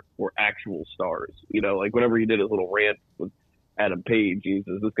there were actual stars. You know, like whenever he did his little rant with Adam Page, he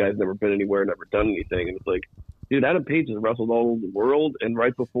says, this guy's never been anywhere, never done anything. And it's like, dude, Adam Page has wrestled all over the world, and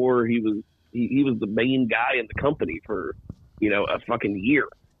right before he was the main guy in the company for, you know, a fucking year.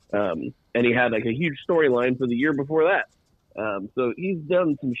 And he had like a huge storyline for the year before that. So he's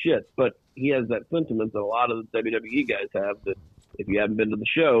done some shit, but he has that sentiment that a lot of the WWE guys have, that if you haven't been to the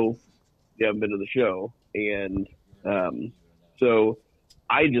show, you haven't been to the show. And so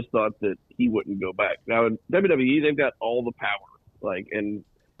I just thought that he wouldn't go back. Now in WWE, they've got all the power, like, and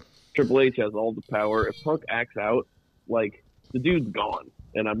Triple H has all the power. If Punk acts out, like, the dude's gone,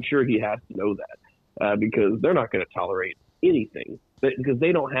 and I'm sure he has to know that because they're not going to tolerate anything, because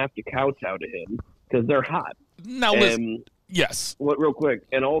they don't have to kowtow to him because they're hot. Now, listen, yes. What, real quick,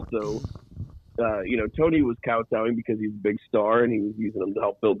 and also, you know, Tony was kowtowing because he's a big star and he was using them to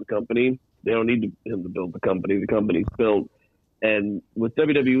help build the company. They don't need him to build the company. The company's built. And with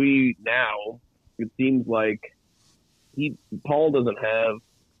WWE now, it seems like Paul doesn't have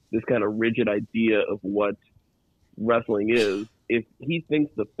this kind of rigid idea of what wrestling is. If he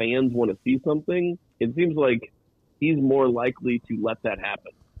thinks the fans want to see something, it seems like he's more likely to let that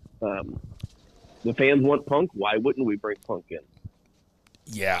happen. The fans want Punk. Why wouldn't we bring Punk in?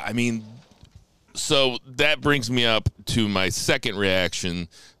 Yeah, I mean, so that brings me up to my second reaction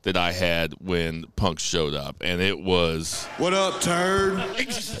that I had when Punk showed up, and it was, What up, turd?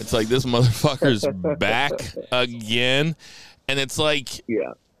 it's like, this motherfucker's back again, and it's like,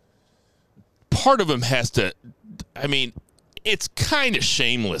 Yeah. part of him has to, I mean, it's kind of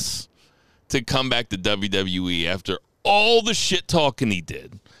shameless to come back to WWE after all the shit talking he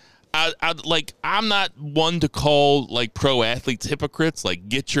did. I'm not one to call, like, pro athletes hypocrites. Like,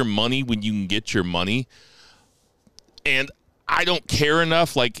 get your money when you can get your money. And I don't care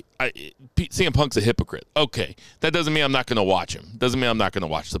enough. Like, CM Punk's a hypocrite. Okay, that doesn't mean I'm not going to watch him. Doesn't mean I'm not going to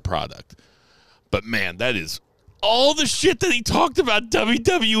watch the product. But, man, that is all the shit that he talked about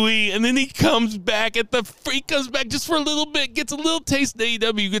WWE, and then he comes back just for a little bit, gets a little taste of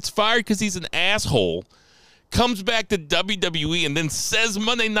AEW, gets fired because he's an asshole, comes back to WWE, and then says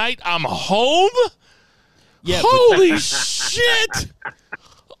Monday night, I'm home? Yeah, Holy shit!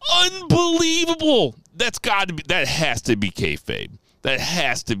 Unbelievable! That has to be kayfabe. That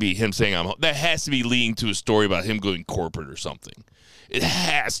has to be him saying I'm home. That has to be leading to a story about him going corporate or something. It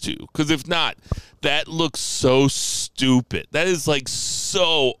has to, because if not, that looks so stupid. That is like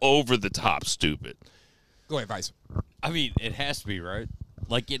so over the top stupid. Go ahead, Vice. I mean, it has to be, right?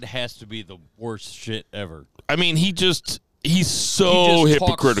 Like, it has to be the worst shit ever. I mean, he's so He just talks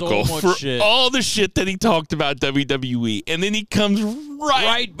hypocritical so much for shit. all the shit that he talked about WWE, and then he comes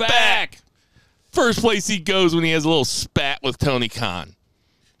right back. First place he goes when he has a little spat with Tony Khan.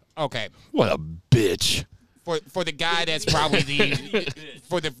 Okay. What a bitch. For the guy that's probably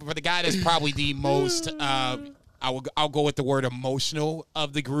the guy that's probably the most I'll go with the word emotional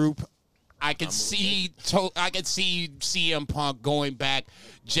of the group. I can see CM Punk going back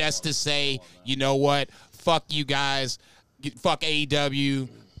just to say, you know what, fuck you guys, fuck AEW.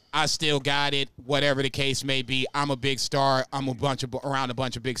 I still got it, whatever the case may be. I'm a big star. I'm around a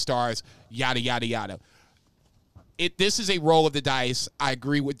bunch of big stars, yada, yada, yada. This is a roll of the dice. I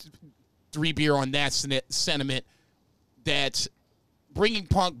agree with 3 Beer on that sentiment that bringing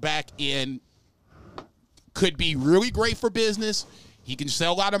Punk back in could be really great for business. He can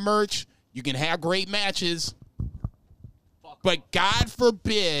sell a lot of merch. You can have great matches. But God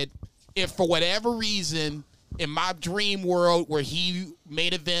forbid if for whatever reason in my dream world where he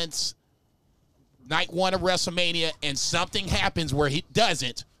made events night 1 of WrestleMania and something happens where he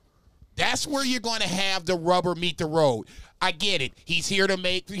doesn't, that's where you're going to have the rubber meet the road. I get it. He's here to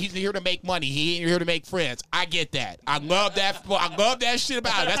make money. He ain't here to make friends. I get that. I love that. I love that shit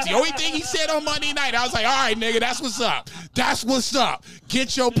about it. That's the only thing he said on Monday night. I was like, all right, nigga, that's what's up. That's what's up.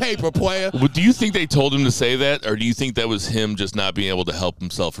 Get your paper, player. Well, do you think they told him to say that, or do you think that was him just not being able to help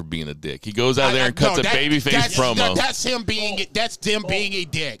himself for being a dick? He goes out there and cuts a babyface promo. That's him being. That's them being a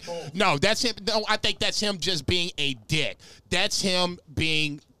dick. No, that's him. No, I think that's him just being a dick. That's him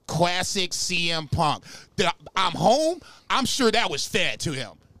being classic CM Punk. I'm home. I'm sure that was fed to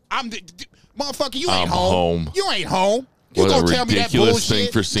him. Motherfucker, you ain't home. You ain't home. You what gonna a tell me that ridiculous bullshit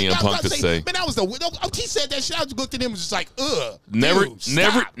thing for CM Punk to say. Man, that was he said that shit. I just looked at him and was just like, ugh.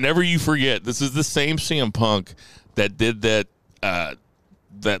 Never you forget. This is the same CM Punk that did that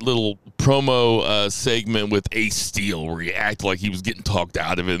little promo segment with Ace Steel where he acted like he was getting talked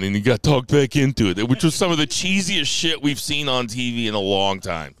out of it and then he got talked back into it, which was some of the cheesiest shit we've seen on TV in a long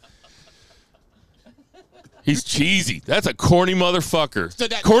time. He's cheesy. That's a corny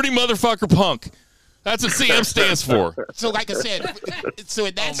motherfucker. Corny motherfucker Punk. That's what CM stands for. So, like I said, so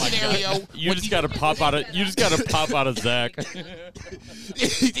in that scenario, you just got to pop out of Zach.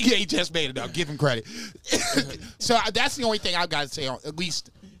 He just made it up. Give him credit. So that's the only thing I've got to say. At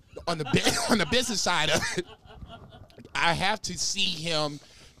least on the business side of it, I have to see him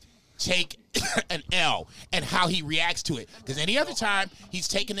take an L and how he reacts to it. Because any other time he's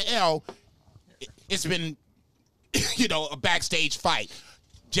taken an L, it's been, a backstage fight.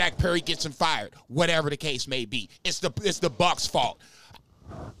 Jack Perry gets him fired. Whatever the case may be, it's the Bucks' fault.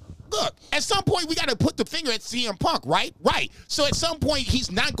 Look, at some point we got to put the finger at CM Punk, right? Right. So at some point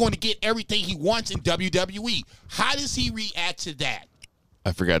he's not going to get everything he wants in WWE. How does he react to that?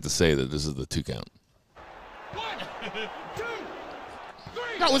 I forgot to say that this is the 2 count. 1, 2, 3.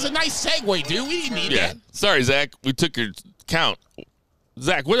 That was a nice segue, dude. We didn't need that. Sorry, Zach. We took your count.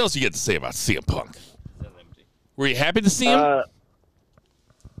 Zach, what else you got to say about CM Punk? Were you happy to see him?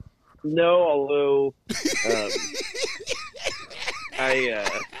 No, although I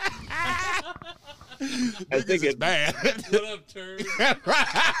think it's bad. What up, turd?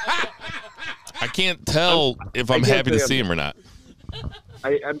 I can't tell if I'm happy to see him or not.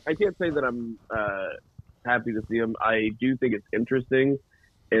 I can't say that I'm happy to see him. I do think it's interesting,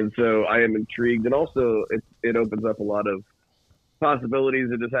 and so I am intrigued. And also, it opens up a lot of possibilities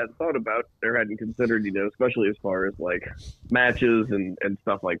I just hadn't thought about or hadn't considered, especially as far as like matches and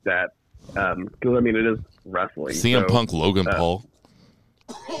stuff like that. Because I mean, it is wrestling. CM Punk, Logan Paul.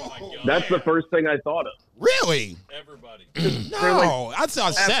 That's the first thing I thought of. Really? Everybody. No, I saw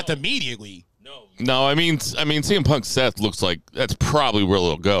Seth immediately. No, I mean, CM Punk Seth looks like that's probably where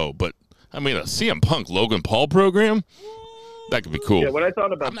it'll go. But I mean, a CM Punk Logan Paul program, that could be cool. Yeah, when I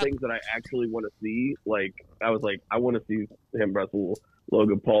thought about things that I actually want to see, like I was like, I want to see him wrestle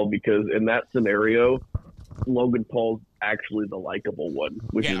Logan Paul because in that scenario, Logan Paul's actually the likable one,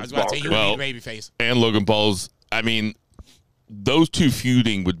 which is I was about to say, he would be babyface. And Logan Paul's, I mean, those two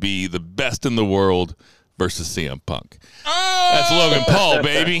feuding would be the best in the world versus CM Punk. Oh! That's Logan Paul,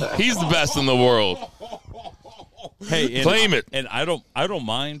 baby. He's the best in the world. Hey, claim it. And I don't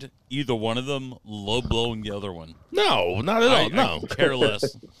mind either one of them low blowing the other one. No, not at all. No, I care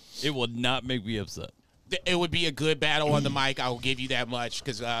less. It will not make me upset. It would be a good battle on the mic. I will give you that much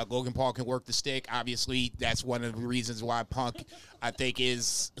because Logan Paul can work the stick. Obviously, that's one of the reasons why Punk, I think,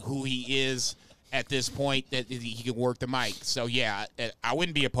 is who he is at this point, that he can work the mic. So, yeah, I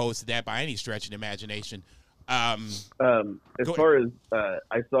wouldn't be opposed to that by any stretch of the imagination. As far as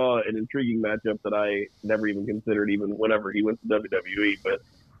I saw an intriguing matchup that I never even considered even whenever he went to WWE, but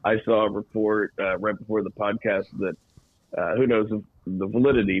I saw a report right before the podcast that who knows the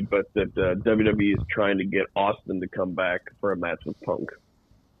validity, but that WWE is trying to get Austin to come back for a match with Punk.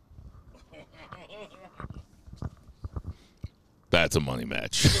 that's a money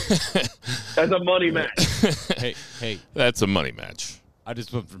match. That's a money match. Hey, That's a money match. I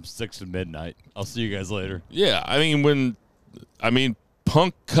just went from 6 to midnight. I'll see you guys later. Yeah, I mean,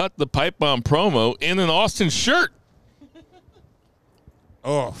 Punk cut the pipe bomb promo in an Austin shirt.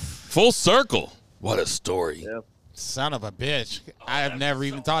 Oh, full circle. What a story. Yeah. son of a bitch. I have never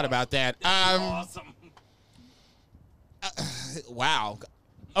even thought about that. Wow.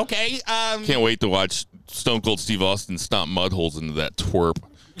 Okay. Can't wait to watch Stone Cold Steve Austin stomp mud holes into that twerp.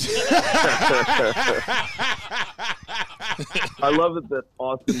 I love it that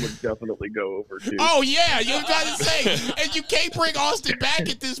Austin would definitely go over too. Oh yeah, you got to say, and you can't bring Austin back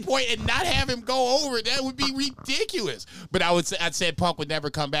at this point and not have him go over. That would be ridiculous. But I'd say Punk would never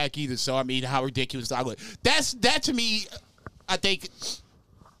come back either. So I mean, how ridiculous I would. That to me, I think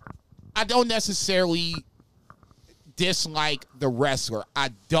I don't necessarily dislike the wrestler.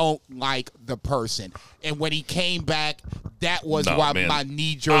 I don't like the person. And when he came back, that was my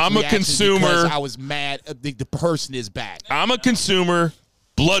knee-jerk I'm a consumer. Because I was mad. The person is back. I'm a consumer.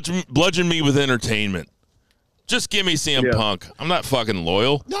 Bludgeon me with entertainment. Just give me CM Punk. I'm not fucking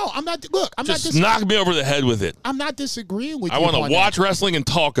loyal. No, I'm not. Look, I'm just not. Knock me over the head with it. I'm not disagreeing with you. I want to watch wrestling and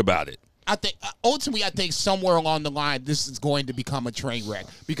talk about it. I think ultimately, I think somewhere along the line, this is going to become a train wreck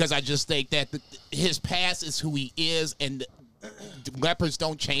because I just think that his past is who he is, and the leopards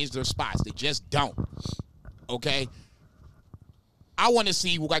don't change their spots. They just don't. Okay. I want to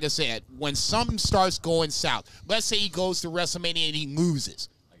see, like I said, when something starts going south. Let's say he goes to WrestleMania and he loses.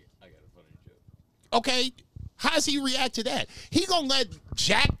 I got a funny joke. Okay. How does he react to that? He gonna let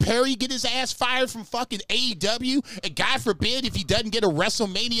Jack Perry get his ass fired from fucking AEW, and God forbid if he doesn't get a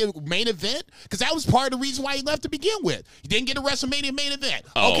WrestleMania main event, because that was part of the reason why he left to begin with. He didn't get a WrestleMania main event.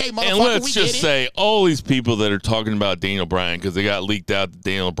 Okay, motherfucker, and let's we just get it. say all these people that are talking about Daniel Bryan because they got leaked out that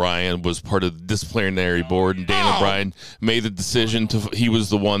Daniel Bryan was part of the disciplinary board, and Daniel Bryan made the decision he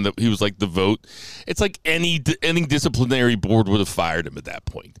was the one that he was like the vote. It's like any disciplinary board would have fired him at that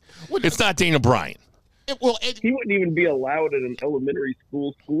point. It's not Daniel Bryan. He wouldn't even be allowed at an elementary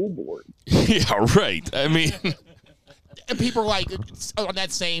school board. Yeah, right. I mean, and people are like on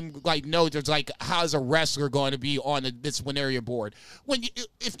that same note. There's like, how's a wrestler going to be on the disciplinary board?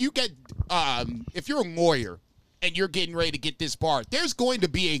 If you're a lawyer and you're getting ready to get disbarred, there's going to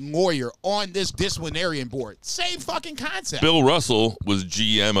be a lawyer on this disciplinarian board. Same fucking concept. Bill Russell was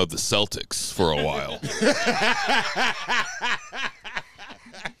GM of the Celtics for a while.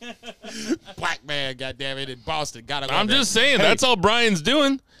 Black man, goddammit, in Boston. I'm just saying, that's all Brian's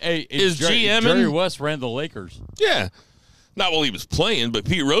doing. Hey, is GMing. Jerry West ran the Lakers. Yeah. Not while he was playing, but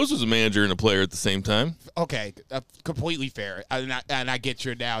Pete Rose was a manager and a player at the same time. Okay, completely fair. And I get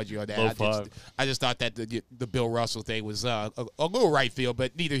your analogy on that. I just thought that the Bill Russell thing was a little right field,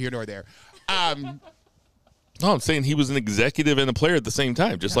 but neither here nor there. No, I'm saying he was an executive and a player at the same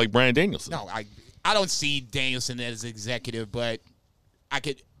time, just like Bryan Danielson. No, I don't see Danielson as executive, but I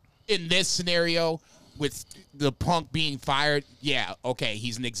could, in this scenario, with the Punk being fired, yeah, okay,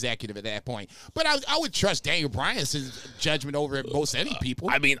 he's an executive at that point. But I would trust Daniel Bryan's judgment over most any people.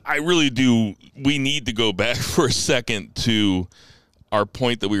 I mean, I really do. We need to go back for a second to our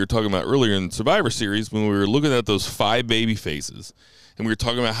point that we were talking about earlier in Survivor Series when we were looking at those 5 baby faces, and we were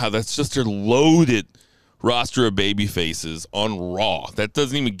talking about how that's just a loaded roster of baby faces on Raw. That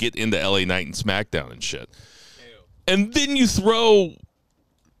doesn't even get into LA Knight and SmackDown and shit. And then you throw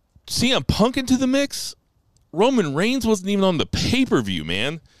CM Punk into the mix. Roman Reigns wasn't even on the pay-per-view,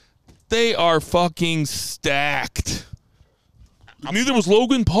 man. They are fucking stacked. Neither was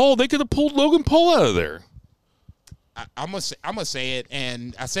Logan Paul. They could have pulled Logan Paul out of there. I'm gonna say it,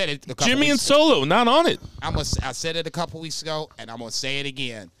 and I said it a couple Jimmy weeks and Solo, not on it. I said it a couple weeks ago, and I'm gonna say it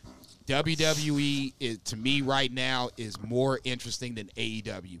again. WWE is, to me right now, is more interesting than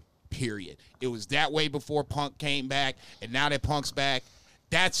AEW. Period. It was that way before Punk came back, and now that Punk's back,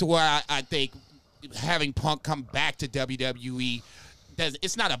 that's why I think having Punk come back to WWE,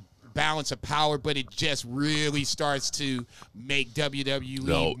 it's not a balance of power, but it just really starts to make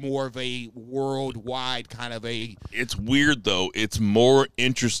WWE more of a worldwide kind of a... It's weird, though. It's more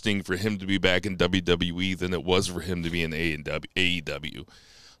interesting for him to be back in WWE than it was for him to be in AEW.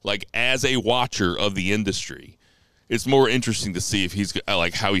 Like, as a watcher of the industry, it's more interesting to see if he's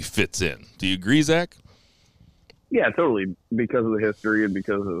like how he fits in. Do you agree, Zach? Yeah, totally. Because of the history and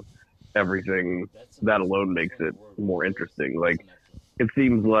because of everything, that alone makes it more interesting. Like, it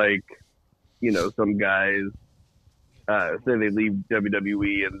seems like, some guys say they leave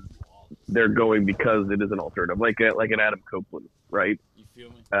WWE and they're going because it is an alternative, like an Adam Copeland, right? You feel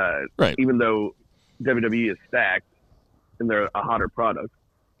me? Right. Even though WWE is stacked and they're a hotter product,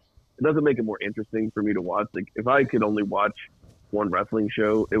 it doesn't make it more interesting for me to watch. Like, if I could only watch one wrestling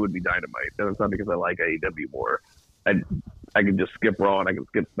show, it would be Dynamite. And it's not because I like AEW more. I could just skip Raw and I can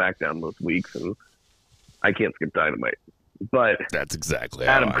skip SmackDown most weeks, and I can't skip Dynamite. But That's exactly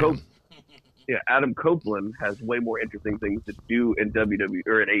Adam how I Copeland. am. Yeah, Adam Copeland has way more interesting things to do in WWE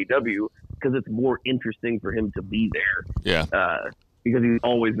or in AEW because it's more interesting for him to be there. Yeah. Because he's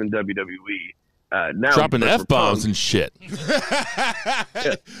always in WWE. Now Dropping for F-bombs Punk, and shit.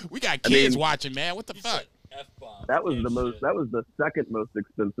 We got kids watching, man. What the fuck? that was the second most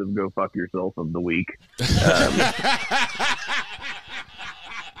expensive go fuck yourself of the week.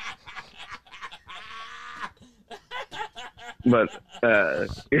 But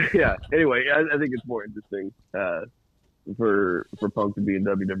yeah. Anyway, I think it's more interesting for Punk to be in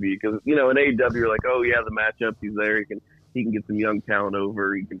WWE because in AEW you're like, oh yeah, the matchup, he's there, he can get some young talent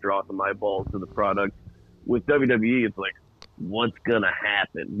over, he can draw some eyeballs to the product. With WWE, it's like, what's gonna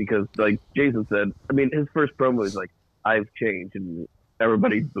happen? Because like Jason said, I mean, his first promo is like, I've changed, and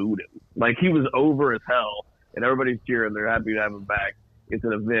everybody booed him. Like he was over as hell, and everybody's cheering. They're happy to have him back. It's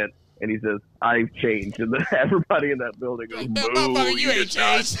an event. And he says, I've changed. And then everybody in that building goes, boo, motherfucker, you ain't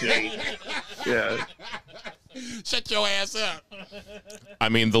changed. Yeah. Shut your ass up. I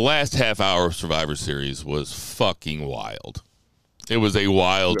mean, the last half hour of Survivor Series was fucking wild. It was a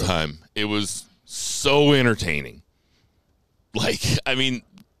wild time. It was so entertaining. Like, I mean,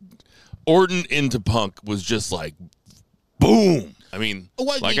 Orton into Punk was just like, boom. I mean,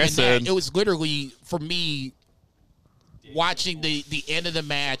 like I said, it was literally, for me, watching the end of the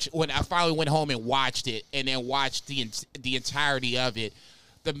match, when I finally went home and watched it, and then watched the entirety of it,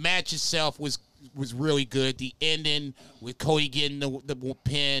 the match itself was really good. The ending with Cody getting the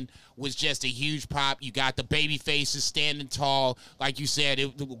pin was just a huge pop. You got the baby faces standing tall. Like you said,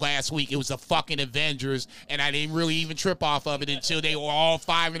 last week, it was the fucking Avengers, and I didn't really even trip off of it until they were all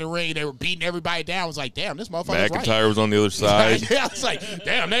five in the ring. They were beating everybody down. I was like, damn, this motherfucker's right. McIntyre was on the other side. Yeah, I was like,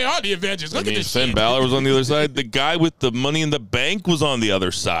 damn, they are the Avengers. Look at this Finn shit. Balor was on the other side. The guy with the Money in the Bank was on the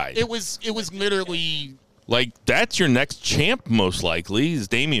other side. It was literally, like, that's your next champ, most likely, is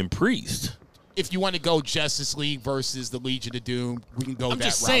Damian Priest. if you want to go Justice League versus the Legion of Doom, we can go that route. I'm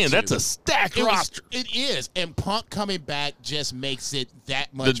just saying, too. that's a stacked roster. It is. And Punk coming back just makes it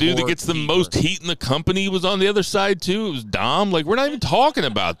that much The dude more that gets the deeper. most heat in the company was on the other side, too. It was Dom. Like, we're not even talking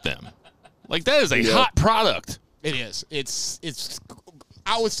about them. Like, that is a hot product. It is. It's.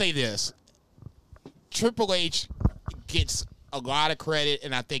 I would say this. Triple H gets a lot of credit,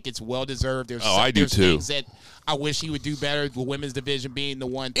 and I think it's well deserved. I do there's too. Things that I wish he would do better. The women's division being the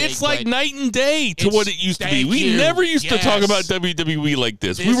one thing. It's like night and day to what it used to be. We never used to talk about WWE like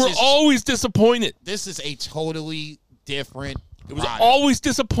this. We were always disappointed. This is a totally different. It was always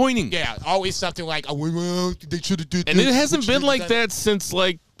disappointing. Yeah, always something like, oh, well, they should have did. And it hasn't been like that since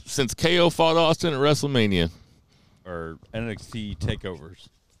KO fought Austin at WrestleMania or NXT takeovers.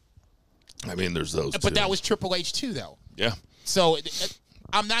 I mean, there's those. But that was Triple H too, though. Yeah. So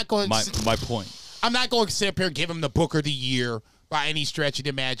I'm not going. My point. I'm not going to sit up here and give him the Booker of the Year by any stretch of the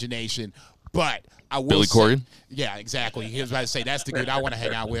imagination, but I will. Billy Corgan? Yeah, exactly. He was about to say that's the dude I want to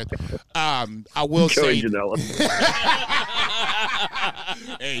hang out with. I will Joey say. Janela.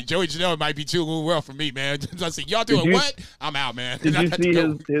 Hey, Joey Janela might be too a little well for me, man. I said, y'all doing what? I'm out, man. Did you see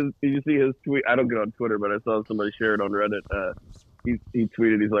Did you see his tweet? I don't get on Twitter, but I saw somebody share it on Reddit. He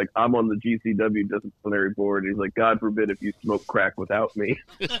tweeted, he's like, I'm on the GCW disciplinary board. He's like, God forbid if you smoke crack without me.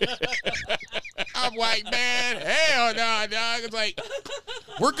 I'm like, man, hell no, dog. It's like,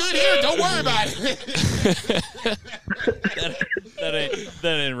 we're good here. Don't worry about it.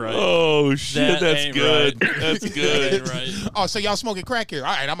 That ain't right. Oh, shit, that's good. Right. That's good. That ain't right. Oh, so y'all smoking crack here.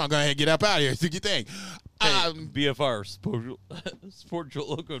 All right, I'm going to go ahead and get up out of here. Do your thing. Hey, BFR, Sport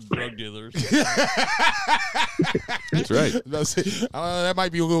Loco drug dealers. That's right. That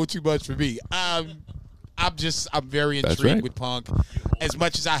might be a little too much for me. I'm very intrigued with Punk, as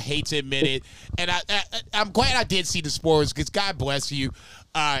much as I hate to admit it. And I'm glad I did see the spoilers, because God bless you.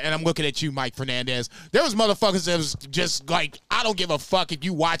 And I'm looking at you, Mike Fernandez. There was motherfuckers that was just like, I don't give a fuck if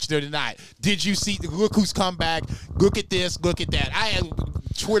you watched it or not. Did you see? Look who's come back. Look at this. Look at that. I had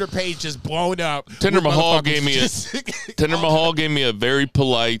Twitter page just blown up. Tender Mahal gave me a very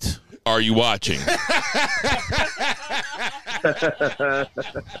polite, "Are you watching?"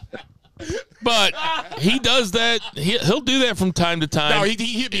 But he does that. He'll do that from time to time. No, he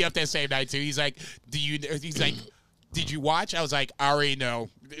hit me up that same night too. He's like, did you watch? I was like, I already know.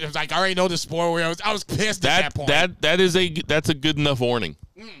 It was like, I already know the spoiler. I was pissed at that point. That's a good enough warning.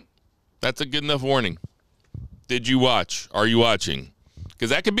 That's a good enough warning. Did you watch? Are you watching? Because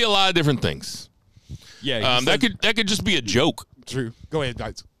that could be a lot of different things. Yeah, that could just be a joke. True. Go ahead,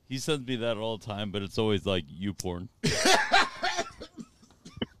 guys. He sends me that all the time, but it's always like you porn.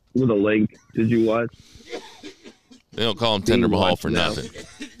 With a link. Did you watch? They don't call him Tender Mahal for now. nothing.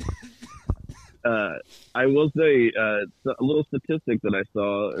 I will say a little statistic that I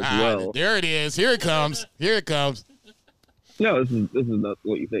saw as well. There it is. Here it comes. Here it comes. No, this is not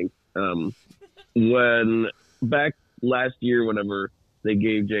what you think. When back last year, whenever they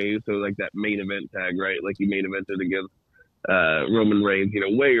gave Jey Uso like that main event tag, right? Like he main evented against Roman Reigns,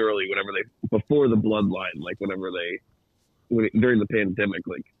 way early, before the bloodline, like during the pandemic,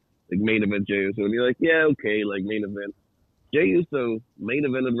 like main event Jey Uso, and you're like, yeah, okay, like main event. Jey Uso main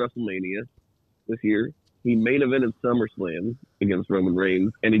evented WrestleMania this year. He main evented SummerSlam against Roman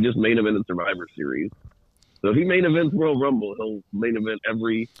Reigns, and he just main evented Survivor Series. So if he main events Royal Rumble, he'll main event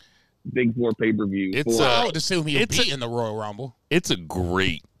every Big Four pay-per-view. I would assume he'll be in the Royal Rumble. It's a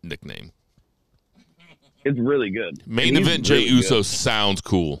great nickname. It's really good. Main event Jey Uso sounds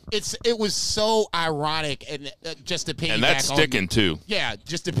cool. It was so ironic, and just to piggyback and that's sticking too. Yeah,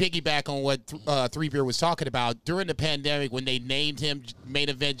 just to piggyback on what Three Beer was talking about during the pandemic when they named him main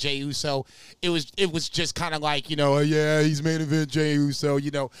event Jey Uso, it was just kind of like yeah, he's main event Jey Uso.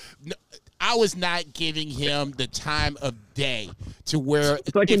 I was not giving him the time of day to where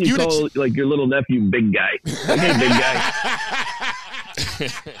it's like when you call like your little nephew big guy. Okay, big guy.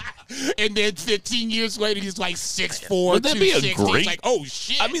 And then 15 years later, he's like 6'4", would that be a 260. great? It's like, oh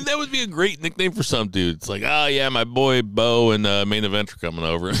shit! I mean, that would be a great nickname for some dude. It's like, oh yeah, my boy Bo and main event are coming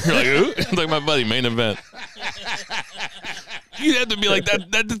over. You're like, who? It's like my buddy main event. You'd have to be like that.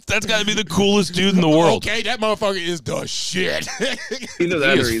 That's got to be the coolest dude in the world. Okay, that motherfucker is the shit. Either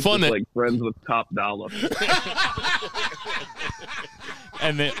that or he's just like friends with Top Dollar.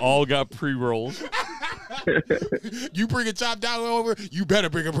 And they all got pre-rolls. You bring a Top Dollar over, you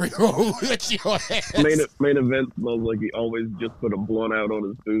better bring a pre-roll with your ass. Main event smells like he always just put a blunt out on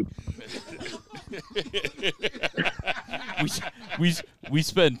his boots. We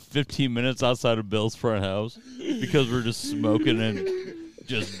spent 15 minutes outside of Bill's front house because we're just smoking and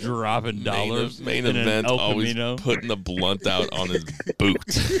just dropping dollars. Main event always putting the blunt out on his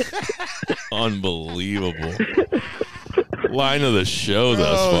boots. Unbelievable. Line of the show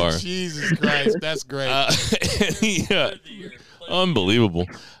thus far. Jesus Christ, that's great. Yeah, unbelievable.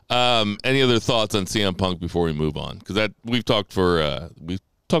 Any other thoughts on CM Punk before we move on? Because we've talked for a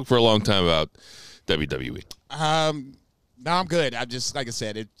long time about WWE. No, I'm good. I just, like I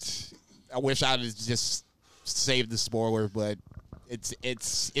said, I wish I'd just saved the spoiler, but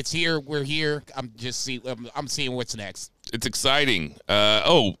it's here. We're here. I'm seeing what's next. It's exciting.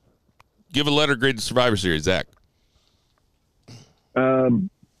 Give a letter grade to Survivor Series, Zach. I'll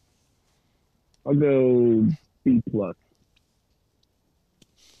go B+.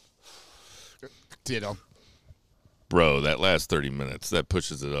 Ditto. Bro, that last 30 minutes, that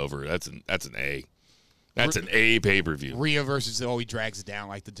pushes it over. That's an A. That's an A pay-per-view. Rhea versus he drags it down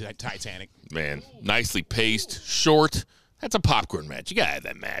like the Titanic. Man, nicely paced, short. That's a popcorn match. You gotta have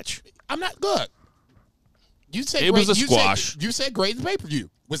that match. I'm not good. You said it was a squash. You said grade the pay-per-view.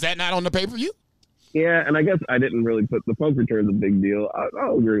 Was that not on the pay-per-view? Yeah, and I guess I didn't really put the Punk return's a big deal.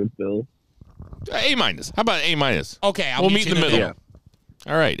 I'll agree with Bill. A-. How about A-? Okay, we'll meet in the middle. Yeah.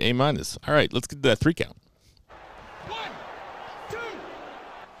 All right, A-. All right, let's get to that 3 count. 1, 2,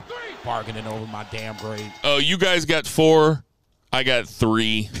 3. Bargaining over my damn grade. Oh, you guys got 4. I got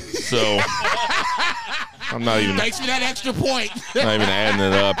 3. So I'm not even. Thanks for that extra point. Not even adding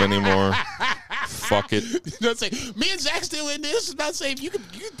it up anymore. Fuck it. Don't say me and Zach still in this. I'm not saying you can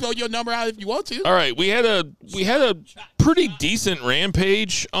throw your number out if you want to. All right, we had a pretty decent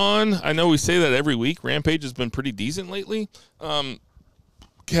Rampage on. I know we say that every week. Rampage has been pretty decent lately.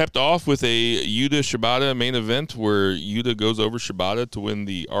 Capped off with a Yuta Shibata main event where Yuta goes over Shibata to win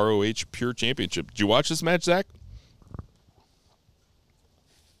the ROH Pure Championship. Did you watch this match, Zach?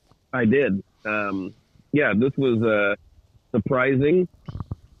 I did. Yeah, this was surprising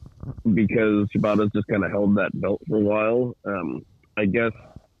because Shibata's just kind of held that belt for a while. I guess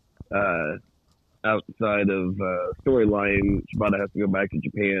outside of storyline, Shibata has to go back to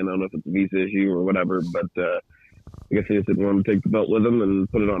Japan. I don't know if it's a visa issue or whatever, but I guess he just didn't want to take the belt with him and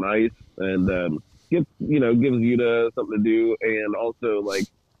put it on ice, and gives Yuta something to do, and also like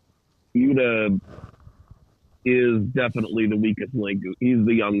Yuta is definitely the weakest link. He's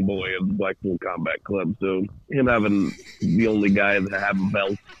the young boy of the Blackpool Combat Club, so him having the only guy that have a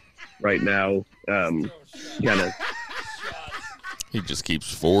belt right now, kind of. He just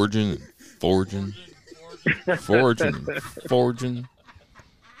keeps forging and forging, forging and forging,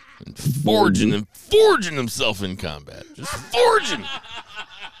 and forging and forging himself in combat. Just forging.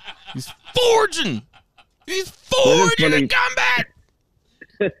 He's forging. He's forging in combat.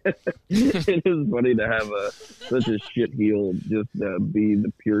 It is funny to have such a shit heel just be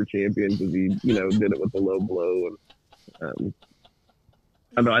the pure champion because he, did it with the low blow. And I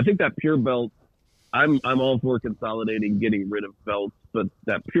don't know. I think that pure belt I'm all for consolidating, getting rid of belts, but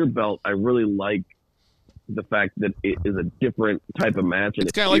that pure belt, I really like the fact that it is a different type of match. And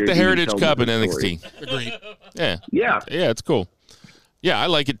it's kind of like the Heritage Cup in story. NXT. Agreed. Yeah. Yeah. Yeah, it's cool. Yeah, I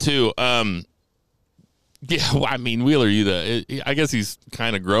like it too. Yeah, well, I mean, Wheeler Yuta, I guess he's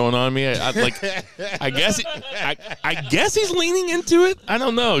kind of growing on me. I guess he's leaning into it. I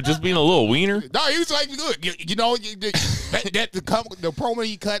don't know, just being a little wiener. No, he was like, look, you know, the promo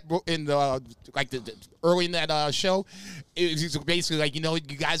he cut in the early in that show, it was basically like, you know, you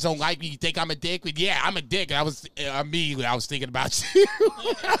guys don't like me, you think I'm a dick, but yeah, I'm a dick. And I was thinking about you.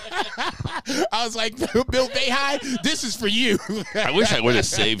 I was like, Bill Bayhigh, this is for you. I wish I would have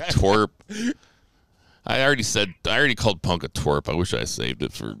saved Twerp. I already called Punk a twerp. I wish I saved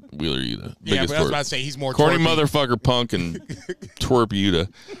it for Wheeler Yuta. Yeah, but I was about to say he's more corny twerpy. motherfucker Punk and twerp Yuta.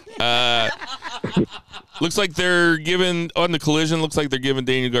 Looks like they're giving on the Collision. Looks like they're giving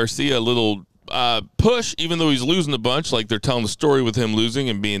Daniel Garcia a little push, even though he's losing a bunch. Like they're telling the story with him losing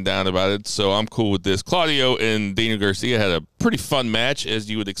and being down about it. So I'm cool with this. Claudio and Daniel Garcia had a pretty fun match, as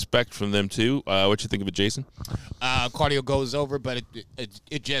you would expect from them too. What you think of it, Jason? Claudio goes over, but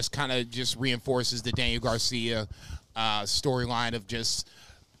it just kind of just reinforces the Daniel Garcia storyline of just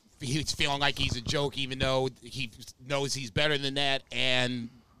he's feeling like he's a joke, even though he knows he's better than that, and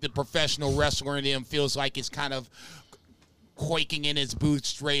the professional wrestler in him feels like it's kind of quaking in his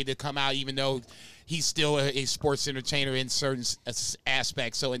boots, ready to come out, even though he's still a sports entertainer in certain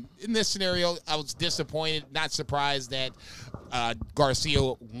aspects. So in this scenario, I was disappointed, not surprised that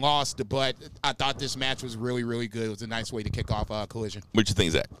Garcia lost, but I thought this match was really, really good. It was a nice way to kick off Collision. What you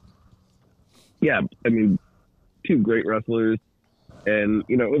think, Zach? Yeah, I mean, two great wrestlers. And,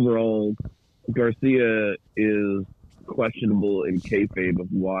 you know, overall, Garcia is questionable in kayfabe of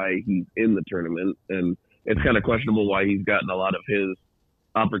why he's in the tournament. And it's kind of questionable why he's gotten a lot of his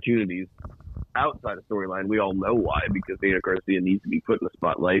opportunities outside of storyline. We all know why, because Daniel Garcia needs to be put in the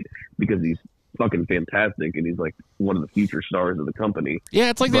spotlight because he's fucking fantastic and he's like one of the future stars of the company.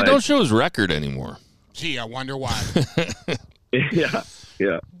 Yeah, it's like they don't show his record anymore. Gee, I wonder why. Yeah.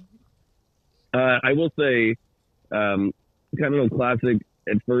 I will say, kind of a classic.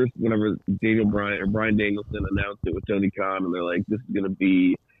 At first, whenever Bryan Danielson announced it with Tony Khan, and they're like, "This is going to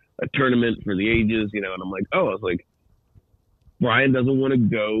be a tournament for the ages," you know, and I'm like, "Oh," I was like, Bryan doesn't want to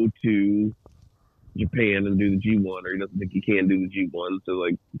go to Japan and do the G1, or he doesn't think he can do the G1, so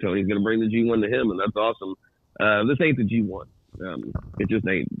like Tony's going to bring the G1 to him, and that's awesome. This ain't the G1. It just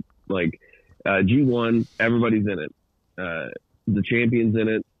ain't. Like G1, everybody's in it. The champion's in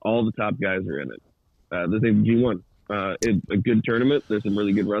it. All the top guys are in it. This ain't the G1. It's a good tournament. There's some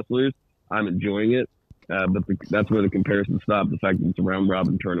really good wrestlers. I'm enjoying it. But that's where the comparison stops. The fact that it's a round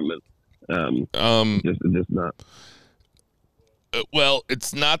robin tournament. Just not. Well,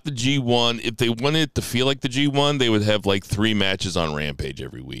 it's not the G1. If they wanted it to feel like the G1, they would have like 3 matches on Rampage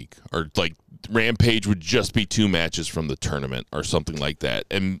every week, or like Rampage would just be 2 matches from the tournament or something like that,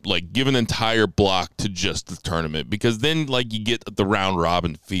 and like give an entire block to just the tournament, because then like you get the round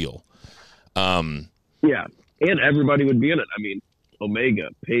robin feel. Yeah, and everybody would be in it. I mean, Omega,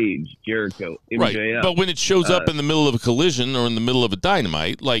 Page, Jericho, MJF. Right, but when it shows up in the middle of a Collision or in the middle of a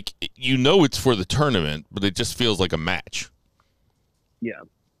Dynamite, like, you know it's for the tournament, but it just feels like a match. Yeah.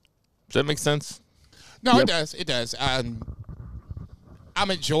 Does that make sense? No, It does. It does. I'm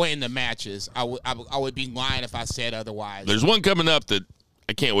enjoying the matches. I would be lying if I said otherwise. There's one coming up that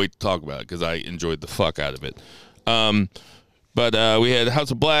I can't wait to talk about because I enjoyed the fuck out of it. But we had House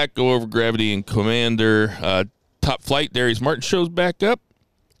of Black go over Gravity and Commander. Top Flight, Darius Martin shows back up.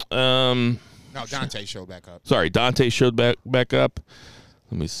 No, Dante showed back up. Sorry, Dante showed back up.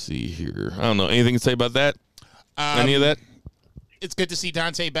 Let me see here. I don't know. Anything to say about that? Any of that? It's good to see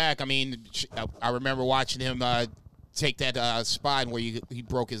Dante back. I mean, I remember watching him take that spot where he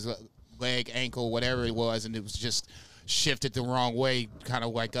broke his leg, ankle, whatever it was, and it was just shifted the wrong way, kind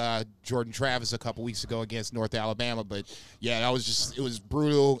of like Jordan Travis a couple weeks ago against North Alabama. But yeah, it was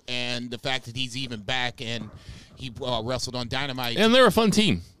brutal, and the fact that he's even back and he wrestled on Dynamite, and they're a fun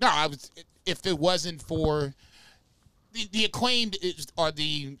team. No, if it wasn't for the Acclaimed are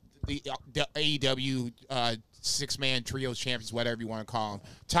the AEW 6-man trios champions, whatever you want to call them.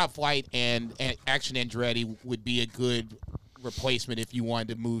 Top Flight and Action Andretti would be a good replacement if you wanted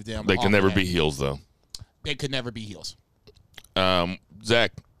to move them. They can never be heels, though. They could never be heels.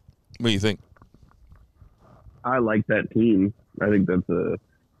 Zach, what do you think? I like that team. I think that's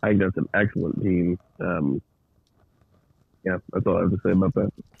an excellent team. Yeah, that's all I have to say about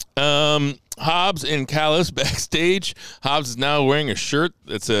that. Hobbs and Callis backstage. Hobbs is now wearing a shirt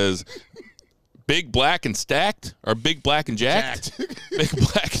that says Big Black and Stacked or Big Black and Jacked? Big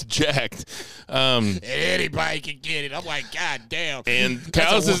Black and Jacked. Anybody can get it. I'm like, God damn. And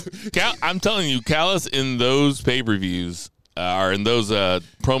Callis I'm telling you, Callis in those pay-per-views or in those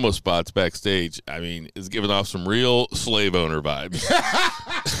promo spots backstage, I mean, is giving off some real slave owner vibes.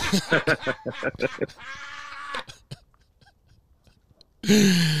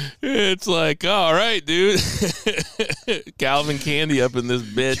 It's like, all right, dude. Calvin Candy up in this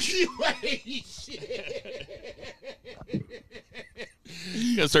bitch.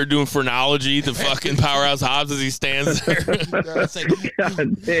 Gonna start doing phrenology to fucking Powerhouse Hobbs as he stands there. God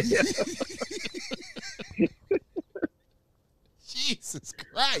damn. Jesus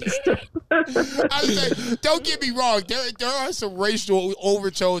Christ. I was like, don't get me wrong. There are some racial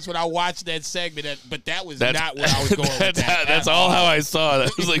overtones when I watched that segment, but that was not where I was going with that. That's all how I saw it. I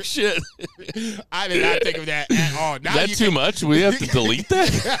was like, shit. I did not think of that at all. Now Is that too much? We have to delete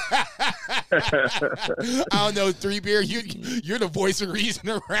that? I don't know, 3 Beer. You're the voice of reason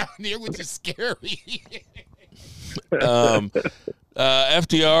around here, which is scary.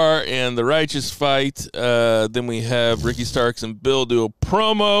 FTR and the Righteous fight. Then we have Ricky Starks and Bill do a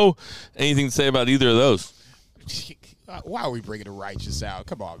promo. Anything to say about either of those? Why are we bringing the Righteous out?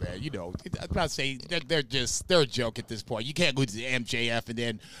 Come on, man. You know, I'm not saying they're a joke at this point. You can't lose to MJF and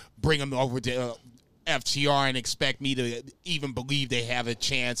then bring them over to FTR and expect me to even believe they have a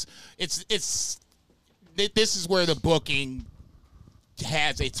chance. This is where the booking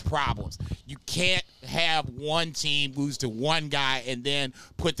has its problems. You can't have one team lose to one guy and then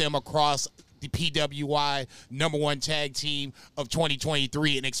put them across the PWI #1 tag team of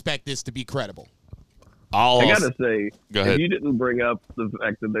 2023 and expect this to be credible. I gotta say, Go ahead. if you didn't bring up the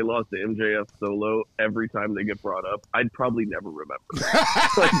fact that they lost to MJF solo every time they get brought up, I'd probably never remember.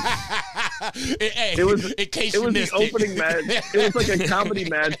 It was the opening match. It was like a comedy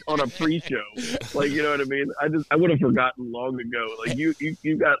match on a pre-show. Like, you know what I mean? I would have forgotten long ago. Like you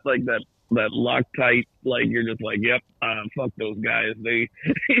got like that Loctite, like you're just like, yep, fuck those guys.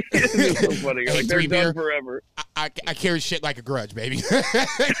 It's so funny. Like they're done forever. I carry shit like a grudge, baby.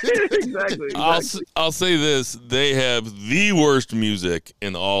 Exactly. I'll say this: they have the worst music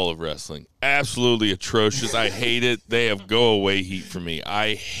in all of wrestling. Absolutely atrocious. I hate it. They have go away heat for me.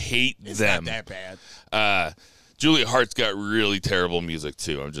 I hate them. Not that bad. Julia Hart's got really terrible music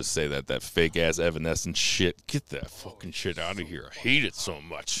too. I'm just saying that fake ass Evanescence shit. Get that fucking shit out of here. I hate it so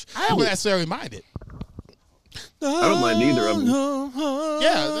much. I don't necessarily mind it. I don't mind either of them.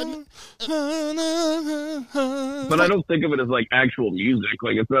 Yeah. But I don't think of it as like actual music.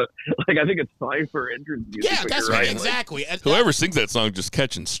 Like it's not like I think it's fine for entrance music. Yeah, that's right. right. Exactly. Whoever sings that song just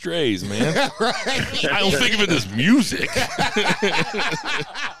catching strays, man. Right. I don't think of it as music.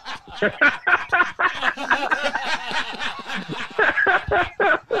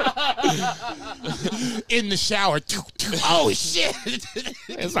 In the shower. Oh shit!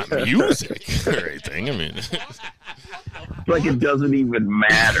 It's not music or anything. I mean, It's like it doesn't even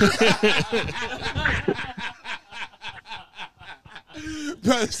matter.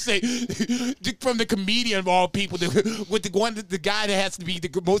 Say, from the comedian of all people, the guy that has to be the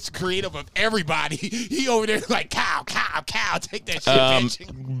most creative of everybody, he over there like cow, take that shit, bitch.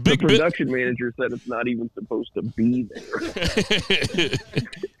 The production manager said it's not even supposed to be there.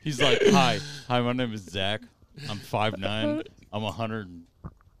 He's like, hi, my name is Zach. I'm 5'9". I'm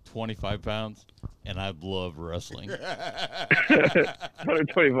 125 pounds, and I love wrestling.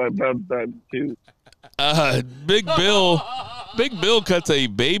 125 pounds times 2. Big Bill cuts a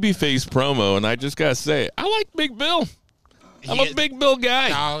babyface promo, and I just gotta say, I like Big Bill. I'm a Big Bill guy.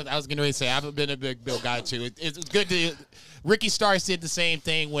 No, I was going to say I've been a Big Bill guy too. It's good to. Ricky Starks did the same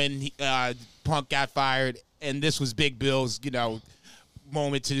thing when Punk got fired, and this was Big Bill's,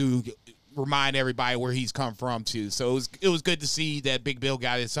 moment to remind everybody where he's come from too. So it was good to see that Big Bill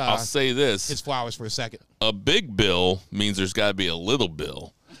got his. I'll say this: his flowers for a second. A Big Bill means there's got to be a Little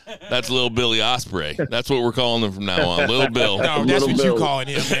Bill. That's Little Billy Ospreay. That's what we're calling him from now on. Little Bill. No, that's what you're calling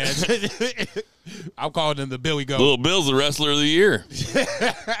him, man. I'm calling him the Billy Goat. Little Bill's the wrestler of the year.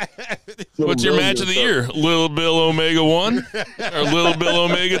 What's your match of the year? Little Bill Omega 1 or Little Bill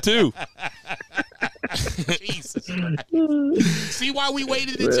Omega 2? Jesus Christ. See why we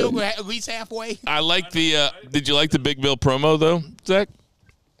waited until at least halfway? I like the did you like the Big Bill promo though, Zach?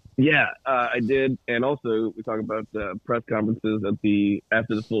 Yeah, I did, and also we talk about press conferences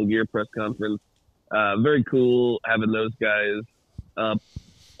after the full gear press conference. Very cool having those guys up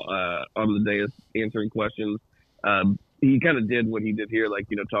on the dais answering questions. He kind of did what he did here, like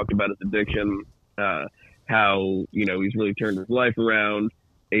talked about his addiction, how he's really turned his life around,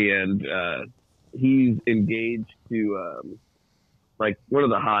 and he's engaged to like one of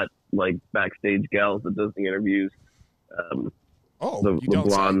the hot like backstage gals that does the interviews. You the don't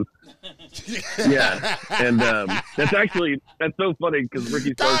blondes. Yeah, and that's so funny because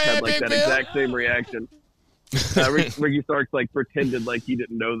Ricky Starks had like that exact same reaction. Ricky Starks like pretended like he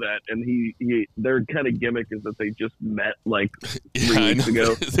didn't know that, and he their kind of gimmick is that they just met like 3 weeks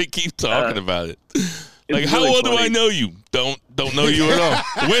ago. They keep talking about it. Like, really how well funny. do I know you? Don't know you at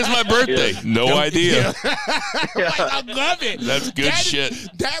all. When's my birthday? No idea. I love it. That's good shit.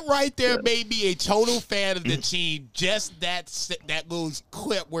 That right there made me a total fan of the team. Just that little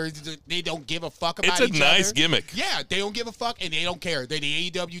clip where they don't give a fuck about each other. It's a nice gimmick. Yeah, they don't give a fuck, and they don't care. They're the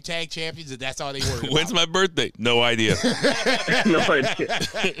AEW tag champions, and that's all they worry about. When's my birthday? No idea. No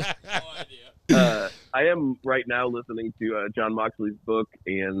idea. I am right now listening to John Moxley's book,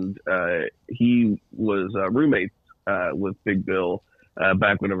 and he was roommates with Big Bill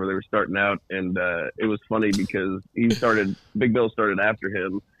back whenever they were starting out, and it was funny because Big Bill started after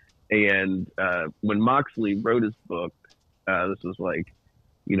him, and when Moxley wrote his book, this was like,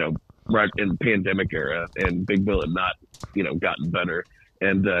 right in the pandemic era, and Big Bill had not, gotten better,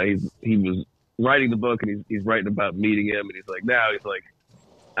 and he was writing the book, and he's writing about meeting him, and he's like,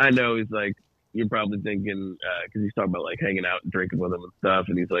 I know, he's like, you're probably thinking, because he's talking about like hanging out and drinking with him and stuff,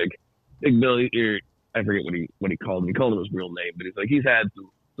 and he's like, Big Bill, I forget what he called him. He called him his real name, but he's like, he's had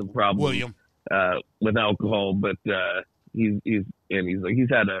some problems William. With alcohol, but he's like, he's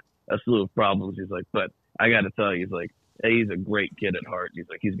had a slew of problems. He's like, but I got to tell you, he's like, hey, he's a great kid at heart. And he's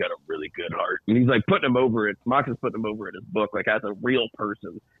like, he's got a really good heart, and he's like putting him over it. Mox is putting him over in his book, like as a real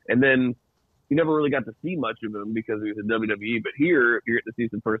person, and then. You never really got to see much of him because he was in WWE, but here you're getting to see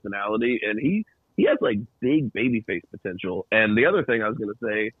some personality, and he has like big babyface potential. And the other thing I was going to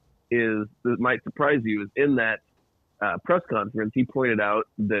say is that might surprise you is in that press conference, he pointed out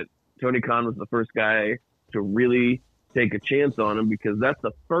that Tony Khan was the first guy to really take a chance on him because that's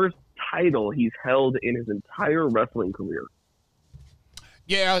the first title he's held in his entire wrestling career.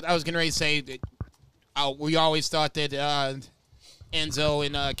 Yeah, I was going to say that we always thought that Enzo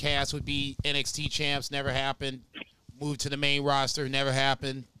and Cass would be NXT champs. Never happened. Moved to the main roster. Never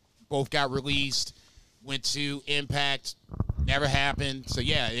happened. Both got released. Went to Impact. Never happened. So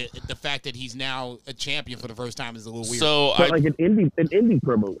yeah, the fact that he's now a champion for the first time is a little weird. So but like an indie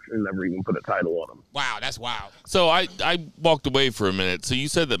promotion never even put a title on him. Wow, that's wild. So I walked away for a minute. So you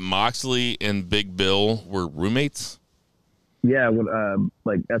said that Moxley and Big Bill were roommates? Yeah, when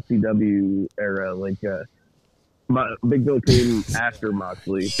like FCW era, like. Big Bill came after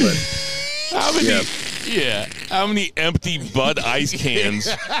Moxley, but how many empty Bud Ice cans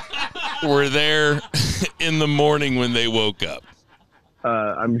were there in the morning when they woke up?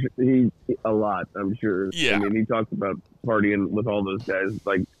 A lot, I'm sure. Yeah. I mean, he talked about partying with all those guys,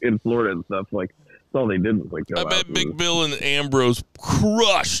 like in Florida and stuff. Like, that's all they did was like go I out bet Big Bill and Ambrose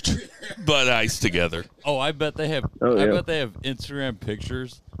crushed Bud Ice together. Oh, I bet they have. Oh, yeah. I bet they have Instagram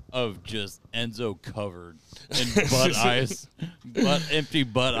pictures of just Enzo covered in Bud Ice, empty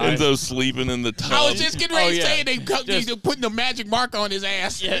Bud Ice. Enzo sleeping in the tub. I was just getting ready to say they're Just putting the magic mark on his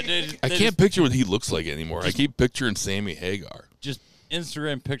ass. Yeah, I can't picture what he looks like anymore. I keep picturing Sammy Hagar. just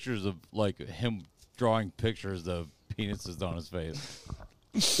Instagram pictures of like him drawing pictures of penises on his face.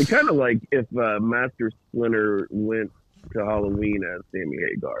 It's kind of like if Master Splinter went to Halloween as Sammy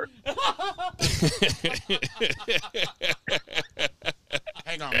Hagar.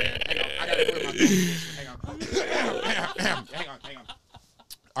 Hang on, man. Hang on. I gotta put my Hang on.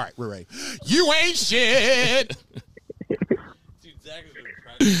 All right, we're ready. You ain't shit.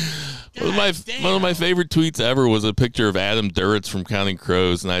 One of my favorite tweets ever was a picture of Adam Duritz from Counting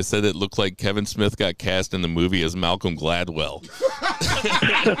Crows, and I said it looked like Kevin Smith got cast in the movie as Malcolm Gladwell.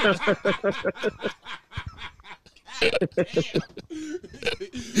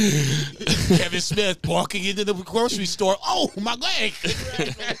 Kevin Smith walking into the grocery store. Oh, my leg.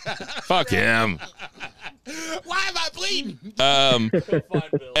 Fuck him. Why am I bleeding? And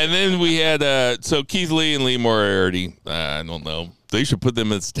then we had so Keith Lee and Lee Moriarty. I don't know. They should put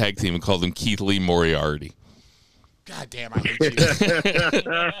them as a tag team and call them Keith Lee Moriarty. God damn, I hate you.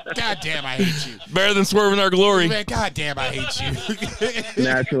 God damn, I hate you. Better than Swerve in Our Glory. Man, God damn, I hate you.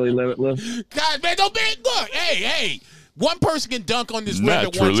 Naturally limitless. God, man, don't be. Look, hey. One person can dunk on this rim at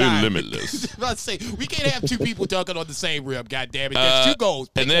one Naturally time. limitless. Let's say we can't have two people dunking on the same rim. God damn it, that's 2 goals.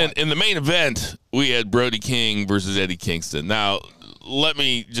 Pick And then one. in the main event, we had Brody King versus Eddie Kingston. Now, let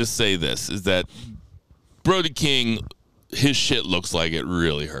me just say this: is that Brody King, his shit looks like it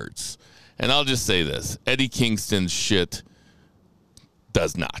really hurts. And I'll just say this: Eddie Kingston's shit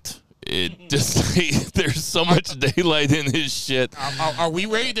does not. It just there's so much daylight in his shit. Are we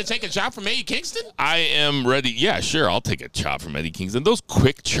ready to take a shot from Eddie Kingston? I am ready. Yeah, sure. I'll take a chop from Eddie Kingston. Those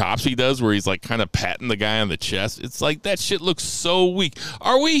quick chops he does where he's like kind of patting the guy on the chest. It's like that shit looks so weak.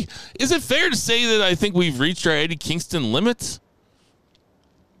 Is it fair to say that I think we've reached our Eddie Kingston limits?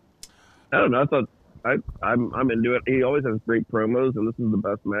 I don't know. I thought I'm into it. He always has great promos, and this is the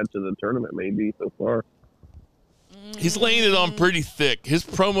best match of the tournament maybe so far. He's laying it on pretty thick. His